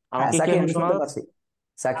 বাকি হ্যাঁ আমাকে কি সাকিব, এখন আমি শোনা শুনতে যাচ্ছে? পাচ্ছি।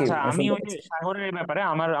 সাকিব, আচ্ছা, আমি আমি শুনতে ওই যে পাচ্ছি। সাগরের এই ব্যাপারে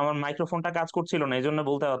আমার আমার মাইক্রোফোনটা কাজ করছিল না, এই জন্য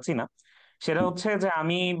বলতে পারছি না। সেটা হচ্ছে যে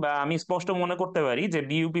আমি স্পষ্ট মনে করতে পারি যে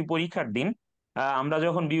বিইউপি পরীক্ষার দিন আমরা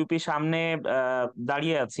যখন বিইউপি সামনে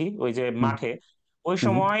দাঁড়িয়ে আছি ওই যে হুম মাঠে, ওই হুম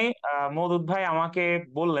সময় মওদুদ ভাই আমাকে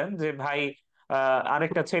বললেন যে ভাই,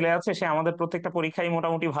 আরেকটা ছেলে আছে, সে আমাদের প্রত্যেকটা পরীক্ষায়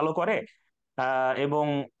মোটামুটি ভালো করে, এবং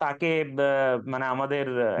তাকে মানে আমাদের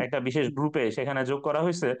একটা বিশেষ গ্রুপে সেখানে যোগ করা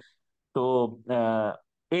হয়েছে। তো আহ,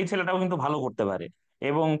 এই ছেলেটাও কিন্তু ভালো করতে পারে,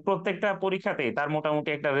 এবং প্রত্যেকটা পরীক্ষাতেই তার মোটামুটি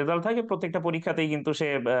একটা রেজাল্ট থাকে, প্রত্যেকটা পরীক্ষাতেই কিন্তু সে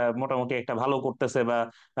মোটামুটি একটা ভালো করতেছে বা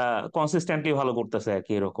কনসিস্টেন্টলি ভালো করতেছে আর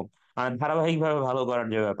কি, এরকম ধারাবাহিকভাবে ভালো করার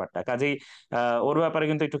যে ব্যাপারটা, কাজেই ওর ব্যাপারে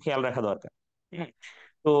কিন্তু একটু খেয়াল রাখা দরকার। হুম।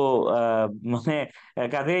 তো মানে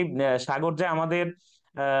কাজেই সাগর যে আমাদের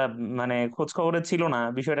আহ, মানে খোঁজ খবরে ছিল না,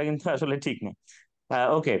 বিষয়টা কিন্তু আসলে ঠিক না।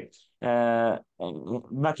 ওকে,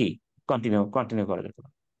 বাকি কন্টিনিউ কন্টিনিউ করা যেতে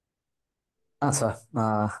পারে। আচ্ছা,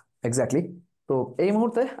 এক্স্যাক্টলি। তো এই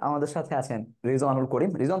মুহূর্তে আমাদের সাথে আছেন রিজওয়ানুল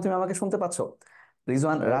করিম। রিজওয়ান, তুমি আমাকে শুনতে পাচ্ছ?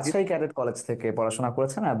 রিজওয়ান জি রাজশাহী ক্যাডেট কলেজ থেকে পড়াশোনা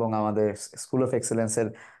করেছেন এবং আমাদের স্কুল অফ এক্সেলেন্সের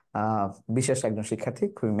বিশেষ একজন শিক্ষার্থী,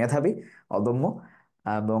 খুবই মেধাবী, অদম্য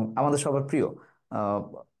এবং আমাদের সবার প্রিয়। আহ,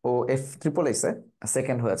 ও F triple S A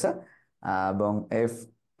second হয়েছে, এবং F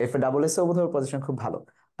F double S A বোধহয় পজিশন খুব ভালো।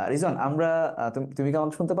 রিজওয়ান, আমরা তুমি কি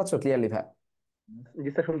আমাকে শুনতে পাচ্ছ ক্লিয়ারলি ভাই? জি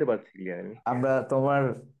স্যার, শুনতে পাচ্ছি ক্লিয়ারলি। আমরা তোমার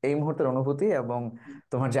এই মুহূর্তের অনুভূতি এবং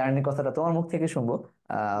তোমার জার্নির কথাটা তোমার মুখ থেকে শুনবো।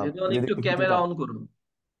 রেদওয়ান, যদি একটু একটু ক্যামেরা ডিটেইলটা, অন করুন।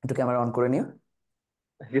 একটু ক্যামেরা অন করে নিও।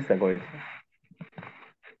 জি স্যার, করেছি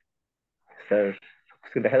স্যার।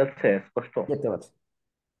 কিছু দেখা যাচ্ছে স্পষ্ট? দেখতে পাচ্ছি।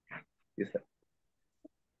 জি স্যার।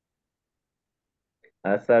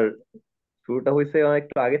 আর স্যার, শুরুটা হয়েছে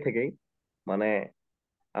অনেকটা আগে থেকেই। মানে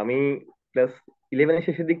আমি ক্লাস 11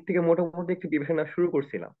 শেষের দিক থেকে মোটামুটি একটু প্রিপারেশন নেওয়া শুরু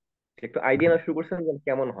করছিলাম, একটু আইডিয়া হুম, নেওয়া শুরু করছিলাম যে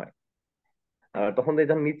কেমন হয়। আর তখন থেকে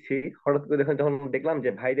যখন নিচ্ছি, হঠাৎ করে যখন দেখলাম যে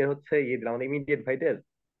ভাইদের হচ্ছে ইয়ে দিলাম, আমাদের ইমিডিয়েট ভাইদের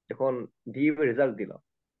যখন ডিইউ রেজাল্ট দিল,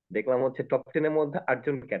 দেখলাম হচ্ছে টপ 10-এর মধ্যে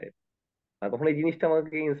 8জন ক্যাডেট। আর তখন এই জিনিসটা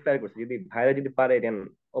আমাকে ইন্সপায়ার করছে, যদি ভাইরা যদি পারে দেন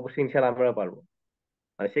অবশ্যই ইনশাল্লাহ আমরা পারবো।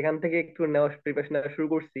 আর সেখান থেকে একটু নেওয়া প্রিপারেশন নেওয়া শুরু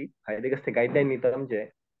করছি, ভাইদের কাছ থেকে গাইডলাইন নিতাম যে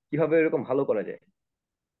কিভাবে এরকম ভালো করা যায়।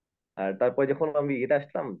 আর তারপরে যখন আমি এটা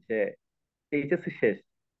আসলাম যে এইচএসসি শেষ,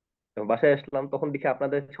 যখন বাসায় আসলাম তখন দেখি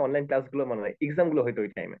আপনাদের অনলাইন ক্লাসগুলো, মানে এক্সাম গুলো হইতো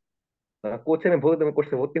ওই টাইমে। কোচে আমি ভর্তি, আমি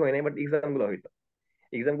কোর্সে ভর্তি হয় নাই, বাট এক্সাম গুলো হইতো।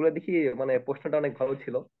 এক্সাম গুলো দেখি মানে প্রশ্নটা অনেক ভালো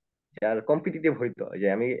ছিল, যে আর কম্পিটিটিভ হইতো, যে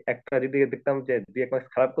আমি একটা যদি দেখতাম যে 2-1 মার্কস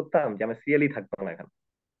খারাপ করতাম, যে আমার সিএলই থাকতো না এখানে,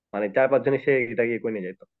 মানে 4-5 জনে সে এটা ইয়ে করে নিয়ে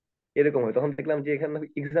যেত। এরকম হয়, তখন দেখলাম যে এখানে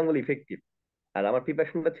এক্সাম গুলো ইফেক্টিভ। আর আমার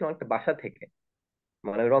প্রিপারেশনটা ছিল অনেকটা বাসা থেকে,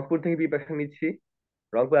 মানে আমি রংপুর থেকে প্রিপারেশন নিচ্ছি।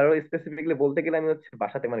 রংপুর আরো স্পেসিফিকলি বলতে গেলে আমি হচ্ছে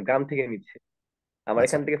বাসাতে মানে গ্রাম থেকে নিচ্ছি। আমার আচ্ছা।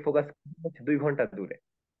 এখান থেকে ফোকাস হচ্ছে 2 ঘন্টা দূরে।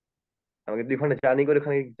 আমাকে 2 ঘন্টা জার্নি করে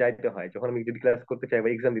ওখানে যাইতে হয় যখন আমি যদি ক্লাস করতে চাই বা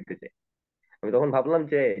এক্সাম দিতে চাই। আমি তখন ভাবলাম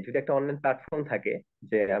যে যদি একটা অনলাইন প্ল্যাটফর্ম থাকে,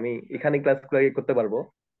 যে আমি এখানে ক্লাস করতে পারবো,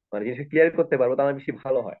 মানে জিনিসটা ক্লিয়ার করতে পারবো, তাহলে বেশি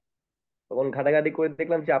ভালো হয়। তখন ঘাটাঘাটি করে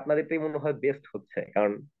দেখলাম যে আপনাদেরটাই মনে হয় বেস্ট হচ্ছে,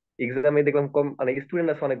 কারণ এক্সামে দেখলাম কম মানে স্টুডেন্ট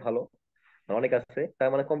আছে অনেক ভালো, অনেক আছে, তার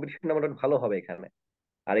মানে কম্পিটিশনটা মোটামুটি ভালো হবে এখানে।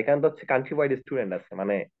 আর এখানে তো হচ্ছে কান্ট্রি ওয়াইড স্টুডেন্ট আছে,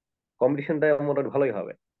 মানে কম্পিটিশনটা মোটামুটি ভালোই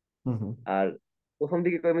হবে। হুম হুম। আর প্রথম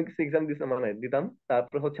দিকে আমি কিছু এক্সাম দিতাম,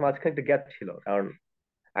 তারপর হচ্ছে মাঝখানে একটু গ্যাপ ছিল, কারণ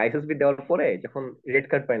আইএসএসবি দেওয়ার পরে যখন রেড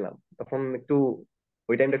কার্ড পাইলাম তখন একটু,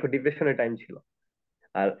 ওই টাইমটা একটু ডিপ্রেশনের টাইম ছিল।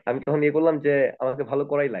 আর আমি তখন ইয়ে করলাম যে আমাকে ভালো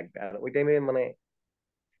করাই লাগবে। আর ওই টাইমে মানে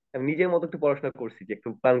আমি নিজের মতো একটু পড়াশোনা করছি, যে একটু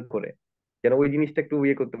প্ল্যান করে যেন ওই জিনিসটা একটু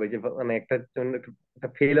ইয়ে করতে পারি, যে মানে একটা জন্য একটা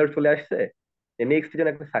ফেলিয়ার চলে আসছে, যে নেক্সট যেন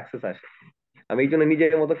একটা সাকসেস আসে। আমি এই জন্য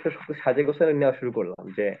নিজের মতো একটা সব সাজে গোছানো নেওয়া শুরু করলাম,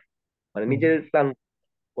 যে মানে হুম নিজের প্ল্যান,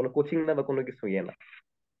 কোনো কোচিং না বা কোনো কিছু ইয়ে না।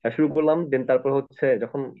 আর শুরু করলাম, দেন তারপর হচ্ছে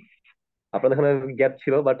যখন আপনাদের এখানে গ্যাপ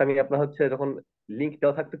ছিল, বাট আমি আপনার হচ্ছে যখন লিঙ্ক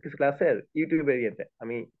দেওয়া থাকতো কিছু ক্লাসের ইউটিউবের ইয়েতে,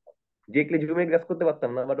 আমি ডিরেক্টলি জুমে ক্লাস করতে পারতাম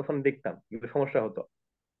না, বাট ওখানে দেখতাম কিন্তু সমস্যা হতো,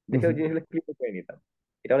 হুম দেখে ওই হুম। জিনিসগুলো ক্লিয়ার করে নিতাম।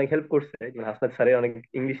 এটা অনেক হেল্প করছে, যেমন হাসনাত স্যারের অনেক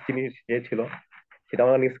ইংলিশ জিনিস যে ছিল সেটা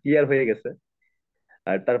আমার অনেক ক্লিয়ার হয়ে গেছে।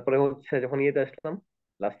 আর তারপরে হচ্ছে যখন ইয়েতে আসলাম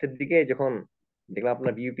লাস্টের দিকে, যখন দেখলাম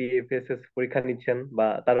আপনার বিইউপি এফএসএস পরীক্ষা নিচ্ছেন, বা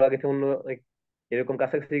তার আগে তো অন্য এরকম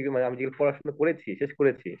কাছাকাছি মানে আমি যেগুলো পড়াশোনা করেছি শেষ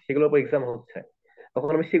করেছি সেগুলোর উপর এক্সাম হচ্ছে, তখন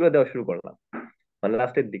আমি সেগুলো দেওয়া শুরু করলাম মানে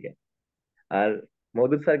লাস্টের দিকে। আর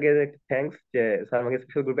মওদুদ স্যারকে থ্যাঙ্কস যে স্যার আমাকে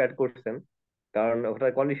স্পেশাল গ্রুপে অ্যাড করছেন, কারণ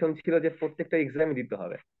ওটার কন্ডিশন ছিল যে প্রত্যেকটা এক্সামই দিতে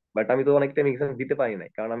হবে। বাট আমি তো অনেক টাইম এক্সাম দিতে পারি নাই,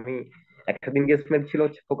 কারণ আমি একটা দিন এনগেজমেন্ট ছিল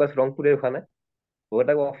ফোকাস রংপুরের ওখানে,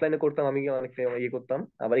 ওটা অফলাইনে করতাম, আমি অনেকটা ইয়ে করতাম,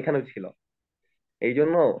 আবার এখানেও ছিল। এই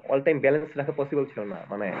জন্য অল টাইম ব্যালেন্স রাখা পসিবল ছিল না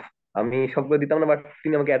মানে, আমি সবগুলো দিতাম না, বাট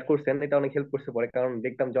তিনি আমাকে অ্যাড করছেন, এটা অনেক হেল্প করছে পরে, কারণ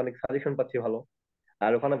দেখতাম যে অনেক সাজেশন পাচ্ছি ভালো।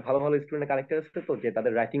 আর ওখানে ভালো ভালো স্টুডেন্ট কালেক্টর আসছে, তো যে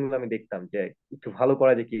তাদের রাইটিং গুলো আমি দেখতাম যে একটু ভালো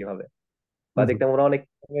করা যায় কিভাবে, বা হুম হুম। দেখতাম ওরা অনেক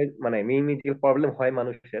মানে মেইন মেইন যে প্রবলেম হয়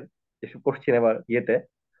মানুষের যেসব কোশ্চেন আবার ইয়েতে,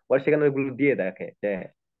 ওরা সেখানে ওইগুলো দিয়ে দেখে যে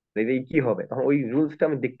এই কি হবে, তখন ওই রুলসটা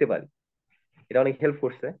আমি দেখতে পারি। এটা অনেক হেল্প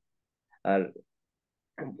করছে। আর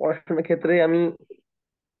পড়াশোনার ক্ষেত্রে আমি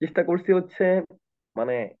চেষ্টা করছি হচ্ছে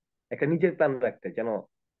মানে একটা নিজের প্ল্যান রাখতে, যেন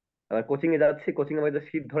আবার কোচিং এ যাচ্ছি, কোচিং এর মধ্যে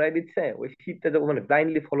শীট ধরাই দিচ্ছে, ওই শীটটা যখন মানে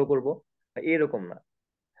ব্লাইন্ডলি ফলো করবো এরকম না।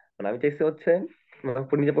 মানে আমি চাইছি হচ্ছে মানে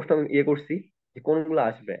নিজের প্রশ্ন আমি ইয়ে করছি যে কোনগুলো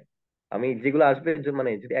আসবে, আমি যেগুলো আসবে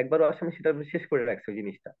মানে যদি একবারও আসে আমি সেটা শেষ করে রাখছি ওই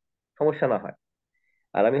জিনিসটা, সমস্যা না হয়।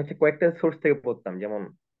 আর আমি হচ্ছে কয়েকটা সোর্স থেকে পড়তাম, যেমন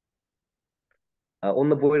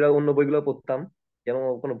অন্য বইগুলো পড়তাম, যেন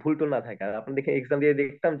কোনো ভুল টুল না থাকে। আর আপনি দেখে এক্সাম দিয়ে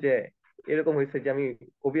দেখতাম যে এরকম হয়েছে যে আমি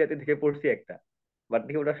কবিরাতে থেকে পড়ছি একটা, বাট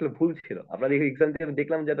দেখি ওটা আসলে ভুল ছিল। আপনার দেখি এক্সাম দিয়ে আমি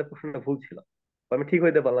দেখলাম যে একটা প্রশ্নটা ভুল ছিল, তো আমি ঠিক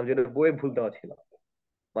হইতে পারলাম যে ওটা বইয়ে ভুল দেওয়া ছিল।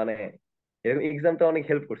 মানে এরকম এক্সামটা অনেক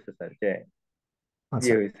হেল্প করছে স্যার, যে আচ্ছা।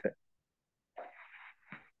 ইয়ে হয়েছে।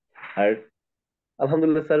 আর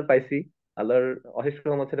আলহামদুলিল্লাহ স্যার পাইছি, আল্লাহর অশেষ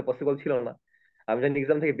রহমত, সেটা পসিবল ছিল না। আমি যখন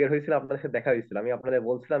এক্সাম থেকে বের হয়েছিলাম আপনাদের সাথে দেখা হয়েছিল, আমি আপনাদের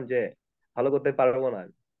বলছিলাম যে ভালো করতে পারবো না,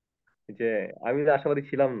 যে আমি তো আশাবাদী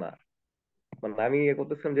ছিলাম না। মানে আমি ইয়ে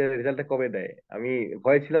করতেছিলাম যে রেজাল্টটা কবে দেয়, আমি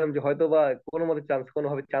ভয় ছিলাম যে হয়তো বা কোনো মতে চান্স, কোনো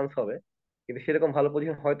ভাবে চান্স হবে, কিন্তু সেরকম ভালো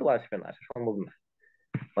পজিশন হয়তো আসবে না, আসা সম্ভব না।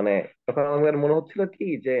 মানে তখন আমার মনে হচ্ছিল কি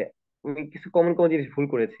যে আমি কিছু কমন কমন জিনিস ভুল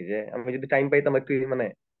করেছি, যে আমি যদি টাইম পাইতাম একটু মানে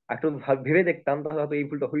একটু ভেবে দেখতাম, তাহলে হয়তো এই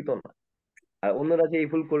ভুলটা হইতো না। আর অন্যরা যে এই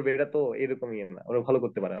ভুল করবে এটা তো এরকমই না, ওরা ভালো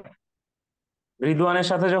করতে পারে না। রিদওয়ানের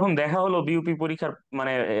সাথে যখন দেখা হলো বিউপি পরীক্ষার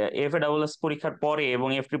মানে এফএডাব্লিউএস পরীক্ষার পরে এবং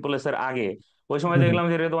এফট্রিপল এর আগে, ওই সময় হুম হুম। দেখলাম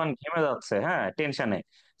যে রেদওয়ান ঘেমে যাচ্ছে, হ্যাঁ, টেনশনে,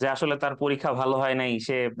 যে আসলে তার পরীক্ষা ভালো হয় নাই,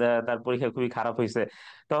 সে তার পরীক্ষা খুবই খারাপ হয়েছে।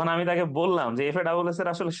 তখন আমি তাকে বললাম যে এফএডাব্লিউএস এর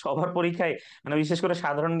আসলে সবার পরীক্ষায় মানে বিশেষ করে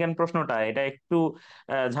সাধারণ জ্ঞান প্রশ্নটা এটা একটু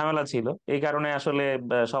ঝামেলা ছিল, এই কারণে আসলে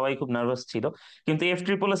সবাই খুব নার্ভাস ছিল। কিন্তু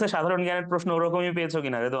এফট্রিপল এর সাধারণ জ্ঞানের প্রশ্ন ওরকমই পেয়েছো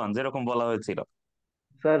কিনা রেদওয়ান, যেরকম বলা হয়েছিল?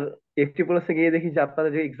 স্যার এফটি প্লাসে গিয়ে দেখি যে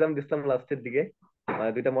আপনাদের যে এক্সাম দিচ্ছিলাম লাস্টের দিকে, মানে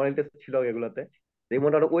দুইটা মডেল টেস্ট ছিল এগুলোতে, এই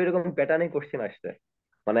মোটামুটি ওই রকম প্যাটার্নে কোশ্চেন আসছে।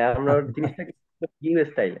 মানে আমরা জিনিসটাকে ডিউ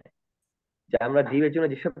স্টাইলে, যে আমরা ডিউ এর জন্য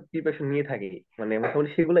যেসব প্রিপারেশন নিয়ে থাকি মানে মোটামুটি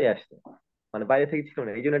সেগুলোই আসছে, মানে বাইরে থেকে ছিল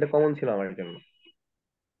না, এই জন্য এটা কমন ছিল আমার জন্য,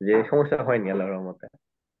 যে সমস্যা হয়নি আল্লাহর রহমতে।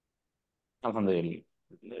 আলহামদুলিল্লাহ।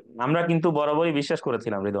 আমরা কিন্তু বরাবরই বিশ্বাস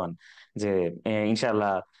করেছিলাম রিদওয়ান যে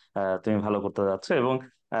ইনশাআল্লাহ তুমি ভালো করতে যাচ্ছ, এবং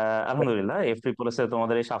আলহামদুলিল্লাহ এফট্রিপল এ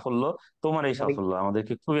তোমাদের এই সাফল্য, তোমার এই মানে সাফল্য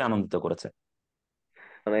আমাদেরকে খুবই আনন্দিত করেছে।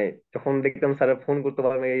 মানে যখন দেখতাম স্যার ফোন করতে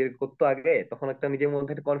পারবে করতো আগে, তখন একটা নিজের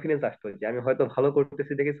মধ্যে একটা কনফিডেন্স আসতো যে আমি হয়তো ভালো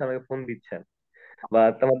করতেছি দেখে স্যার আমাকে ফোন দিচ্ছেন, বা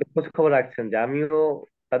আমাদের খোঁজ খবর রাখছেন, যে আমিও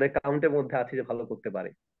তাদের কাউন্টের মধ্যে আছি যে ভালো করতে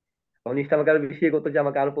পারি। তখন জিনিসটা আমাকে আরো বেশি ইয়ে করতো যে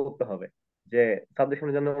আমাকে আরো পড়তে হবে, যে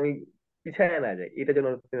সাবজেক্টের জন্য আমি পিছায় না যাই, এটা যেন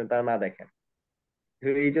তারা না দেখেন। তো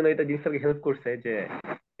এই জন্য এটা জিনিসটাকে হেল্প করছে যে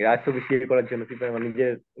আর একটু বেশি ইয়ে করার জন্য, মানে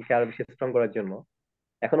নিজেকে আরো বেশি স্ট্রং করার জন্য।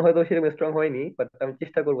 এখন হয়তো সেরকম স্ট্রং হয়নি, বাট আমি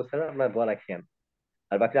চেষ্টা করবো স্যার, আপনার দোয়া রাখিয়েন।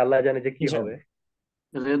 আর বাকি আল্লাহ জানে যে কি হবে।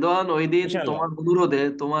 ইনশাআল্লাহ। রেদওয়ান, ওই দিন ইনশাআল্লাহ। তোমার অনুরোধে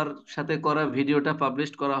তোমার সাথে করা ভিডিওটা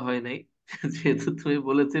পাবলিশ করা হয় নাই। যেহেতু তুমি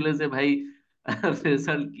বলেছিলে যে ভাই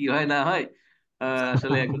রেজাল্ট কি হয় না হয়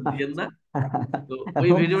আসলে এখন দিয়েন না। তো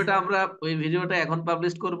এবং ওই ভিডিওটা এখন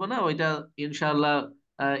পাবলিশ করব না, ওইটা ইনশাআল্লাহ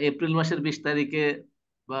এপ্রিল মাসের 20 তারিখে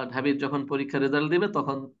বা ঢাবির যখন পরীক্ষা রেজাল্ট দিবে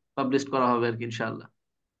তখন পাবলিশ করা হবে আর কি ইনশাআল্লাহ।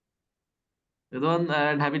 রেদওয়ান,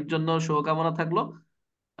 ঢাবির জন্য শুভকামনা থাকলো।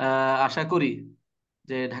 আশা করি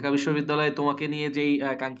যে ঢাকা বিশ্ববিদ্যালয়ে তোমাকে নিয়ে যেই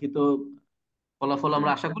কাঙ্ক্ষিত ফলাফল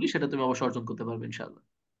আমরা আশা করি সেটা তুমি অবশ্যই অর্জন করতে পারবে ইনশাআল্লাহ।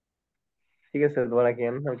 ঠিক আছে, দোয়া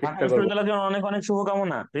রাখিয়েন, আমি ঢাকা চেষ্টা করবো। বিশ্ববিদ্যালয়ের জন্য অনেক অনেক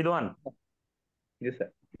শুভকামনা রিদওয়ান। জি স্যার।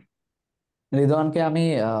 রিদওয়ানকে আমি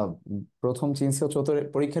প্রথম চিনছি হচ্ছে ও তো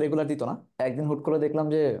পরীক্ষা রেগুলার দিত না। একদিন হুট করে দেখলাম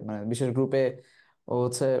যে মানে বিশেষ গ্রুপে ও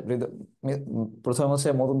হচ্ছে প্রথমে হচ্ছে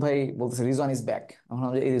মদন ভাই বলতেছে রিজওয়ান ইজ ব্যাক। আমি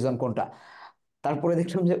ভাবলাম যে এই রিজওয়ান কোনটা। তারপরে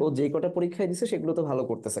দেখলাম যে ও যে কটা পরীক্ষায় দিছে সেগুলো তো ভালো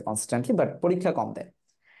করতেছে কনস্ট্যান্টলি, বাট পরীক্ষা কম দেয়।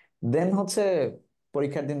 দেন হচ্ছে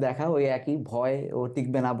পরীক্ষার দিন দেখা ওই একই ভয়, ও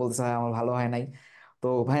টিকবে না, বলছে "হ্যাঁ, আমার ভালো হয় নাই"। তো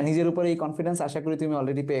ভাই নিজের উপরে এই কনফিডেন্স আশা করি তুমি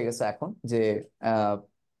অলরেডি পেয়ে গেছো এখন, যে আহ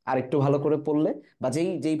আরেকটু ভালো করে পড়লে বা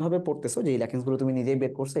যেইভাবে পড়তেছো, যেই লেসনস গুলো তুমি নিজেই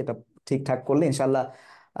বের করছো, এটা ঠিকঠাক করলে ইনশাল্লাহ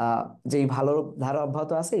আহ যেই ভালো ধারা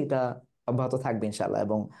অব্যাহত আছে এটা অব্যাহত থাকবে ইনশাল্লাহ,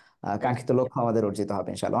 এবং কাঙ্ক্ষিত লক্ষ্য আমাদের অর্জিত হবে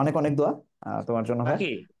ইনশাল্লাহ। অনেক অনেক দোয়া তোমার জন্য ভাই,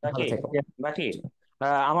 বাকি বাকি ভালো থেকো। বাকি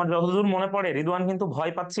আমার যতদূর মনে পড়ে রিদওয়ান কিন্তু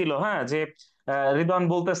ভয় পাচ্ছিল, হ্যাঁ, যে রিদওয়ান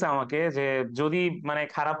বলতেছে আমাকে যে যদি মানে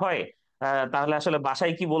খারাপ হয় তাহলে আসলে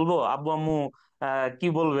বাসায় কি বলবো, আব্বু আম্মু কি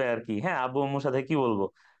বলবে আর কি, হ্যাঁ, আব্বু আম্মুর সাথে কি বলবো।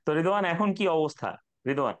 তো রিদওয়ান এখন কি অবস্থা?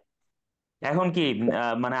 রিদওয়ান এখন কি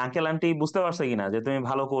মানে আঙ্কেল আন্টি বুঝতে পারছে কিনা যে তুমি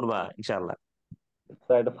ভালো করবা ইনশাল্লাহ?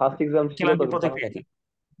 স্যার এটা ফার্স্ট এক্সাম আঙ্কেল ছিল তো, আন্টির প্রতিক্রিয়া কি?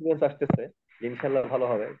 কনফিডেন্স আসতেছে যে ইনশাল্লাহ ভালো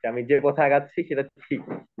হবে, যে আমি যে পথে আগাচ্ছি সেটা ঠিক,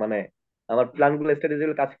 মানে আমার প্ল্যান গুলো স্ট্র্যাটেজি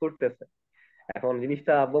গুলো কাজ করতেছে। এখন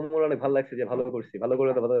জিনিসটা আব্বু আম্মুর অনেক ভালো লাগছে যে ভালো করছি, ভালো করে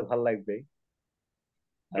তো ভালো লাগবেই।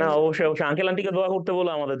 না, আর অবশ্যই অবশ্যই আঙ্কেল আন্টিকে দোয়া করতে বলো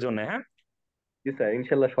আমাদের জন্য, হ্যাঁ। জি স্যার,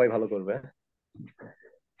 ইনশাল্লাহ সবাই ভালো করবে।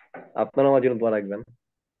 আপনারা আমার জন্য দোয়া রাখবেন।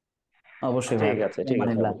 অবশ্যই ভাই, ঠিক আছে, ঠিক আছে,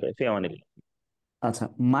 মানিল্লাহ। অবশ্যই ফি আমানিল্লাহ। আচ্ছা,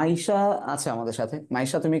 মাইশা আছে আমাদের সাথে।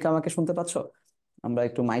 মাইশা, তুমি কি আমাকে শুনতে পাচ্ছো? আমরা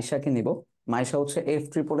একটু মাইশাকে নিব। মাইশা হচ্ছে F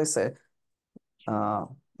SSS এ। আহ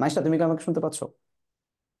মাইশা, তুমি কি আমাকে শুনতে পাচ্ছো?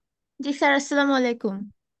 জি স্যার, আসসালামু আলাইকুম।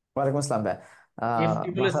 ওয়ালাইকুম আসসালাম ভাই। এফ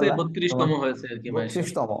ট্রিপল এস এ মাশাআল্লাহ, 32 তোমার তম হয়েছে আর কি মাইশা।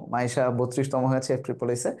 32তম, মাইশা 32তম হয়েছে F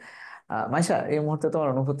SSS এ। মাইশা, এই মুহূর্তে তোমার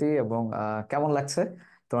অনুভূতি এবং কেমন লাগছে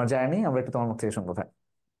তোমার জার্নি, আমরা একটু তোমার মুখ থেকে শুনবো ভাই।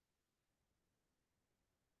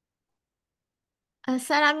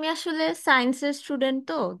 স্যার, আমি আসলে সায়েন্সের স্টুডেন্ট,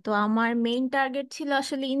 তো তো আমার মেইন টার্গেট ছিল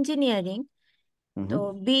আসলে ইঞ্জিনিয়ারিং। হুম তো হুম।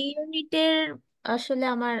 বি ইউনিটের আসলে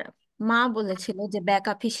আমার মা বলেছিল যে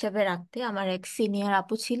ব্যাকআপ হিসেবে রাখতে। আমার এক সিনিয়র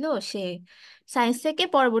আপু ছিল, সে সায়েন্স থেকে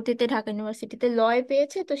পরবর্তীতে ঢাকা ইউনিভার্সিটিতে লয়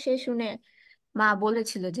পেয়েছে, তো সে শুনে মা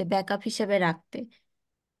বলেছিল যে ব্যাকআপ হিসেবে রাখতে।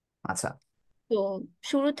 আচ্ছা। তো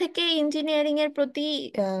শুরু থেকে ইঞ্জিনিয়ারিং এর প্রতি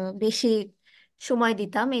বেশি সময়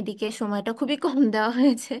দিতাম, এদিকে সময়টা খুবই কম দেওয়া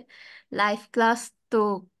হয়েছে। লাইভ ক্লাস তো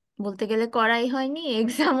বলতে গেলে করাই হয়নি,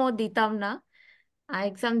 এক্সামও দিতাম না, আর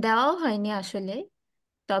এক্সাম দেওয়াও হয়নি আসলে।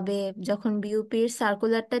 তবে যখন বিউপির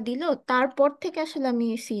সার্কুলারটা দিল, তারপর থেকে আসলে আমি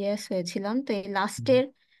সিরিয়াস হয়েছিলাম। তো এই লাস্টের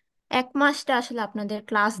এক মাসটা আসলে আপনাদের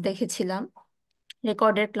ক্লাস দেখেছিলাম,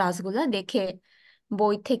 রেকর্ডের ক্লাসগুলো দেখে,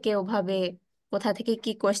 বই থেকে ওভাবে কোথা থেকে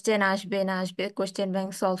কি কোশ্চেন আসবে না আসবে কোশ্চেন ব্যাংক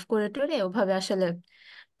সলভ করে টরে ওভাবে আসলে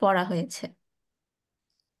পড়া হয়েছে।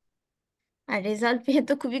 আর রেজাল্ট পেয়ে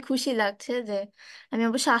তো খুবই খুশি লাগছে যে আমি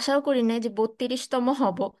অবশ্য আশাও করি না যে 32তম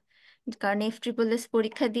হব। কারণ F SSS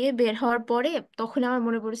পরীক্ষা দিয়ে বের হওয়ার পরে তখন আমার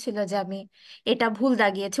মনে পড়েছিল যে আমি এটা ভুল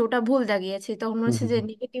দাগিয়েছি, ওটা ভুল দাগিয়েছি, তখন মনে হুম হচ্ছে হুম যে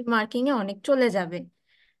নেগেটিভ মার্কিং এ অনেক চলে যাবে।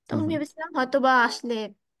 হুম তখন হুম। ভেবেছিলাম হয়তো বা আসলে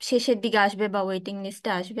শেষের দিকে আসবে বা ওয়েটিং লিস্টে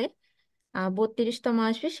আসবে, 32তম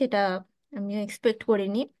আসবে, সেটা আমিও এক্সপেক্ট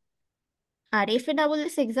করিনি। আর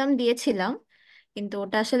FASS এক্সাম দিয়েছিলাম, কিন্তু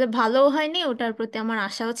ওটা আসলে ভালোও হয়নি, ওটার প্রতি আমার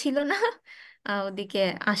আশাও ছিল না। ওদিকে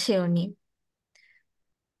আসেও নি।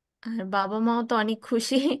 আর বাবা মাও তো অনেক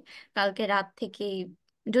খুশি। কালকে রাত থেকেই,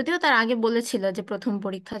 যদিও তার আগে বলেছিল যে প্রথম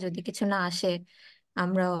পরীক্ষা যদি কিছু না আসে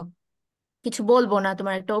আমরা কিছু বলবো না,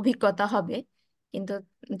 তোমার একটা অভিজ্ঞতা হবে, কিন্তু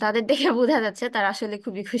তাদের দেখে বোঝা যাচ্ছে তারা আসলে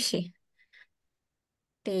খুবই খুশি।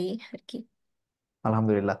 এই আর কি।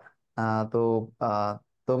 আলহামদুলিল্লাহ। তো আহ,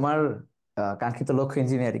 তোমার কাঙ্ক্ষিত লক্ষ্য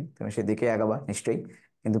ইঞ্জিনিয়ারিং, তুমি সেদিকে আগাবা নিশ্চয়ই।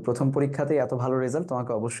 কিন্তু প্রথম পরীক্ষাতে এত ভালো রেজাল্ট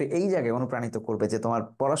তোমাকে অবশ্যই এই জায়গায় অনুপ্রাণিত করবে যে তোমার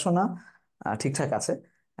পড়াশোনা ঠিকঠাক আছে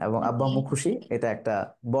এবং আব্বা আম্মু খুশি, এটা একটা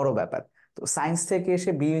বড় ব্যাপার। তো সায়েন্স থেকে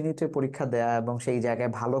এসে বি ইউনিটের পরীক্ষা দেয়া এবং সেই জায়গায়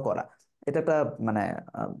ভালো করা, এটা একটা মানে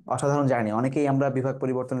অসাধারণ জার্নি। অনেকেই আমরা বিভাগ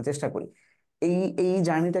পরিবর্তনের চেষ্টা করি। এই এই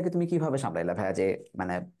জার্নিটাকে তুমি কিভাবে সামলাইলা ভাইয়া, যে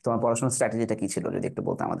মানে তোমার পড়াশোনার স্ট্র্যাটেজিটা কি ছিল, যদি একটু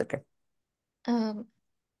বলতে আমাদেরকে। আহ,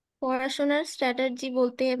 পড়াশোনার স্ট্র্যাটেজি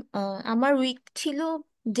বলতে আমার উইক ছিল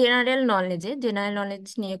জেনারেল নলেজে, জেনারেল নলেজ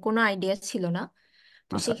নিয়ে কোনো আইডিয়া ছিল না।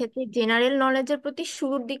 তো আচ্ছা। সেক্ষেত্রে জেনারেল নলেজের প্রতি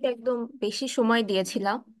শুরুর দিকে একদম বেশি সময়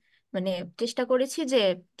দিয়েছিলাম। মানে চেষ্টা করেছি যে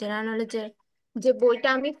জেনারেল নলেজের যে বইটা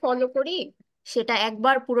আমি ফলো করি সেটা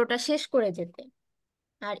একবার পুরোটা শেষ করে যেতে।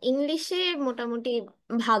 আর ইংলিশে মোটামুটি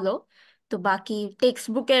ভালো। তো বাকি টেক্সট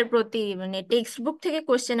বুকের প্রতি, মানে টেক্সট বুক থেকে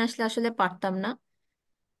কোশ্চেন আসলে আসলে পারতাম না।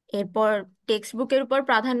 এরপর টেক্সট বুকের উপর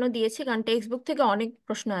প্রাধান্য দিয়েছি, কারণ টেক্সট বুক থেকে অনেক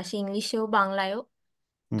প্রশ্ন আসে ইংলিশেও বাংলায়ও।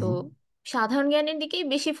 হুম তো হুম সাধারণ জ্ঞানের দিকেই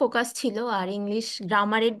বেশি ফোকাস ছিল, আর ইংলিশ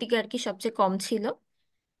গ্রামারের দিকে আর কি সবচেয়ে কম ছিল।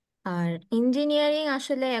 আর ইঞ্জিনিয়ারিং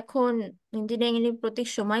আসলে এখন ইঞ্জিনিয়ারিং এর প্রতি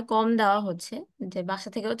সময় কম দেওয়া হচ্ছে, যে বাসা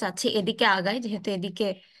থেকেও চাচ্ছি এদিকে আগাই, যেহেতু এদিকে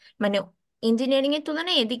মানে ইঞ্জিনিয়ারিং এর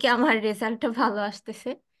তুলনায় এদিকে আমার রেজাল্টটা ভালো আসতেছে।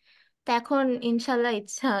 তো এখন ইনশাল্লাহ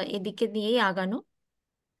ইচ্ছা এদিকে দিয়েই আগানো।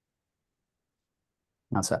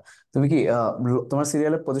 আচ্ছা, তুমি কি তোমার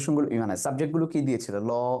সিরিয়ালের পজিশন গুলো মানে সাবজেক্ট গুলো কি দিয়েছিলে?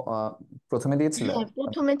 ল প্রথমে দিয়েছিলে? হ্যাঁ,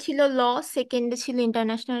 প্রথমে ছিল ল, সেকেন্ডে ছিল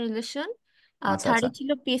ইন্টারন্যাশনাল রিলেশন, আচ্ছা আচ্ছা থার্ডে ছিল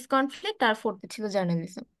পিস কনফ্লিক্ট, আর ফোর্থে ছিল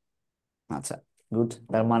জার্নালিজম। আচ্ছা, গুড।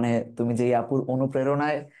 তার মানে তুমি যে আপুর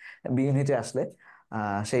অনুপ্রেরণায় বি ইউনিটে আসলে,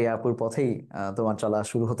 সেই আপুর পথেই তোমার চলা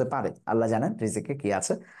শুরু হতে পারে। আল্লাহ জানেন রিজিকে কি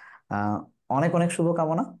আছে। আহ, অনেক অনেক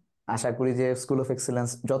শুভকামনা। আশা করি যে স্কুল অফ এক্সিলেন্স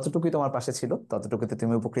যতটুকুই তোমার পাশে ছিল ততটুকুতে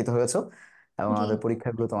তুমি উপকৃত হয়েছো, এবং জি। আমাদের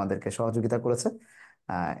পরীক্ষাগুলো তোমাদেরকে সহযোগিতা করেছে।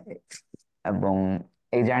 আহ, এবং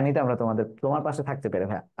এই জার্নিতে আমরা তোমার পাশে থাকতে পেরে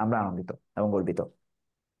ভাই আমরা আনন্দিত এবং গর্বিত।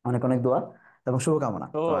 অনেক অনেক দোয়া এবং শুভকামনা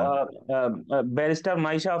তো তোমার। ব্যারিস্টার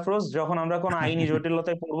মাইশা আফরোজ, যখন আমরা কোনো আইনি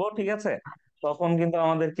জটিলতায় পড়বো, ঠিক আছে, তখন কিন্তু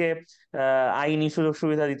আমাদেরকে আইনি সুযোগ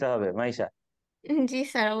সুবিধা দিতে হবে মাইশা। জি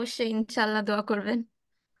স্যার, অবশ্যই, ইনশাল্লাহ দোয়া করবেন।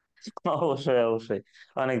 অবশ্যই অবশ্যই,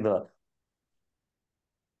 অনেক দোয়া।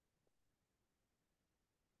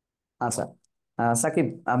 আচ্ছা, সাকিব,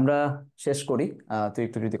 আমরা শেষ করি। তুই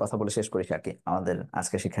একটু যদি কথা বলে শেষ করিস আর কি, আমাদের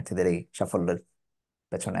আজকে শিক্ষার্থীদের এই সাফল্যের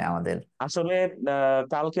পেছনে আমাদের। আসলে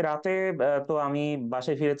কালকে রাতে তো আমি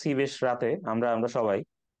বাসায় ফিরেছি বেশ রাতে, আমরা আমরা সবাই।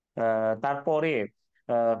 তারপরে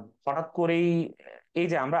হঠাৎ করেই এই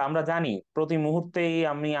যে আমরা আমরা জানি প্রতি মুহূর্তেই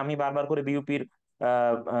আমি আমি বারবার করে বিউপির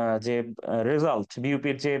যে রেজাল্ট,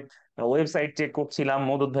 বিউপির যে ওয়েবসাইট চেক করছিলাম,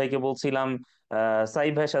 মদুদ ভাইকে বলছিলাম,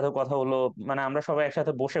 সাইব ভাইয়ের সাথে কথা হলো, মানে আমরা সবাই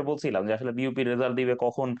একসাথে বসে বলছিলাম যে আসলে বিউপির রেজাল্ট দিবে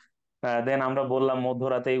কখন। দেন আমরা বললাম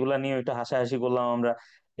মধ্যরাতে, এগুলা নিয়ে একটু হাসাহাসি করলাম আমরা।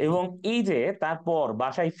 এবং এই যে তারপর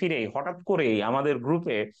বাসায় ফিরে হঠাৎ করেই আমাদের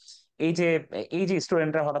গ্রুপে এই যে এই যে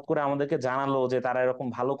স্টুডেন্টরা হঠাৎ করে আমাদেরকে জানালো যে তারা এরকম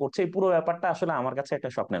ভালো করছে, এই পুরো ব্যাপারটা আসলে আমার কাছে একটা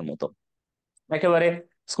স্বপ্নের মতো। একেবারে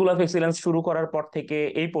স্কুল অফ এক্সিলেন্স শুরু করার পর থেকে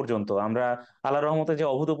এই পর্যন্ত আমরা আল্লাহর রহমতে যে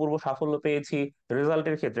অভূতপূর্ব সাফল্য পেয়েছি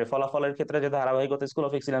রেজাল্টের ক্ষেত্রে, ফলাফলের ক্ষেত্রে যে ধারাবাহিকতা স্কুল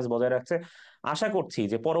অফ এক্সিলেন্স বজায় রাখছে, আশা করছি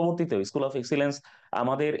যে পরবর্তীতে স্কুল অফ এক্সিলেন্স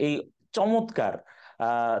আমাদের এই চমৎকার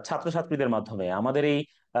ছাত্রছাত্রীদের মাধ্যমে, আমাদের এই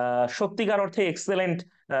সত্যিকার অর্থে এক্সেলেন্ট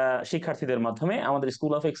শিক্ষার্থীদের মাধ্যমে আমাদের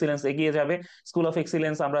স্কুল অফ এক্সিলেন্স এগিয়ে যাবে। স্কুল অফ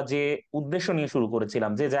এক্সিলেন্স আমরা যে উদ্দেশ্য নিয়ে শুরু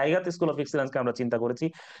করেছিলাম, যে জায়গাতে স্কুল অফ এক্সিলেন্সকে আমরা চিন্তা করেছি,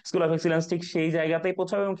 স্কুল অফ এক্সিলেন্স ঠিক সেই জায়গাতেই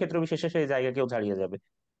পৌঁছাবে এবং ক্ষেত্র বিশেষে সেই জায়গাকেও ছাড়িয়ে যাবে।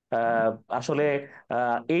 আসলে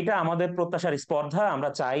এইটা আমাদের প্রত্যাশার স্পর্ধা। আমরা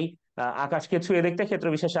চাই আকাশকে ছুঁয়ে দেখতে, ক্ষেত্র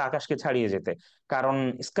বিশেষে আকাশকে ছাড়িয়ে যেতে। কারণ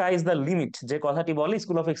স্কাই ইজ দ্য লিমিট যে কথাটি বলে,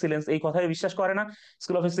 স্কুল অফ এক্সিলেন্স এই কথাই বিশ্বাস করে না।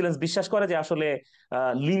 স্কুল অফ এক্সিলেন্স বিশ্বাস করে যে আসলে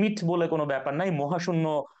লিমিট বলে কোনো ব্যাপার নাই, মহাশূন্য,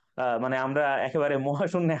 মানে আমরা একেবারে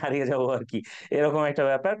মহাশূন্যে হারিয়ে যাবো আর কি, এরকম একটা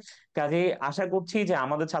ব্যাপার। কাজে আশা করছি যে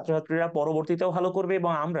আমাদের ছাত্রছাত্রীরা পরবর্তীতেও ভালো করবে,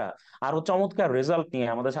 এবং আমরা আরো চমৎকার রেজাল্ট নিয়ে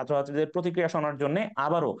আমাদের ছাত্রছাত্রীদের প্রতিক্রিয়া শোনার জন্য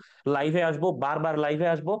আবারও লাইভে আসবো, বারবার লাইভে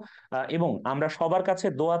আসবো। এবং আমরা সবার কাছে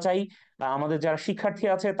দোয়া চাই। আমাদের যারা শিক্ষার্থী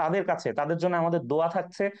আছে তাদের কাছে, তাদের জন্য আমাদের দোয়া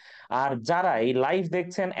থাকছে। আর যারা এই লাইভ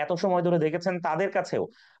দেখছেন, এত সময় ধরে দেখেছেন, তাদের কাছেও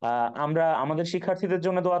আমরা আমাদের শিক্ষার্থীদের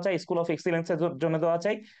জন্য দোয়া চাই, স্কুল অফ এক্সিলেন্সের জন্য দোয়া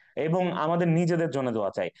চাই, এবং আমাদের নিজেদের জন্য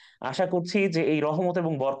দোয়া চাই। আশা করছি যে এই রহমত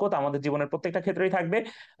এবং বরকত আমাদের জীবনের প্রত্যেকটা ক্ষেত্রেই থাকবে।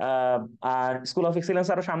 আহ আর স্কুল অফ এক্সিলেন্স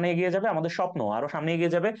আরো সামনে এগিয়ে যাবে, আমাদের স্বপ্ন আরো সামনে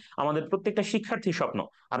এগিয়ে যাবে, আমাদের প্রত্যেকটা শিক্ষার্থীর স্বপ্ন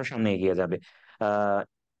আরো সামনে এগিয়ে যাবে। আহ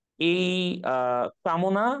এই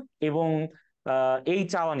কামনা এবং এই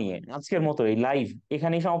চাওয়া নিয়ে আজকের মতো এই লাইভ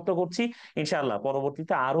এখানেই সমাপ্ত করছি। ইনশাআল্লাহ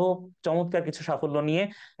পরবর্তীতে আরো চমৎকার কিছু সাফল্য নিয়ে,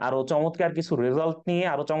 আরো চমৎকার কিছু রেজাল্ট নিয়ে,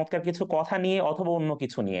 আরো চমৎকার কিছু কথা নিয়ে অথবা অন্য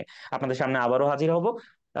কিছু নিয়ে আপনাদের সামনে আবারও হাজির হব।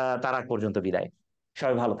 তার আগ পর্যন্ত বিদায়।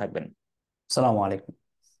 সবাই ভালো থাকবেন। সালামু আলাইকুম।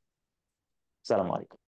 সালাম আলাইকুম।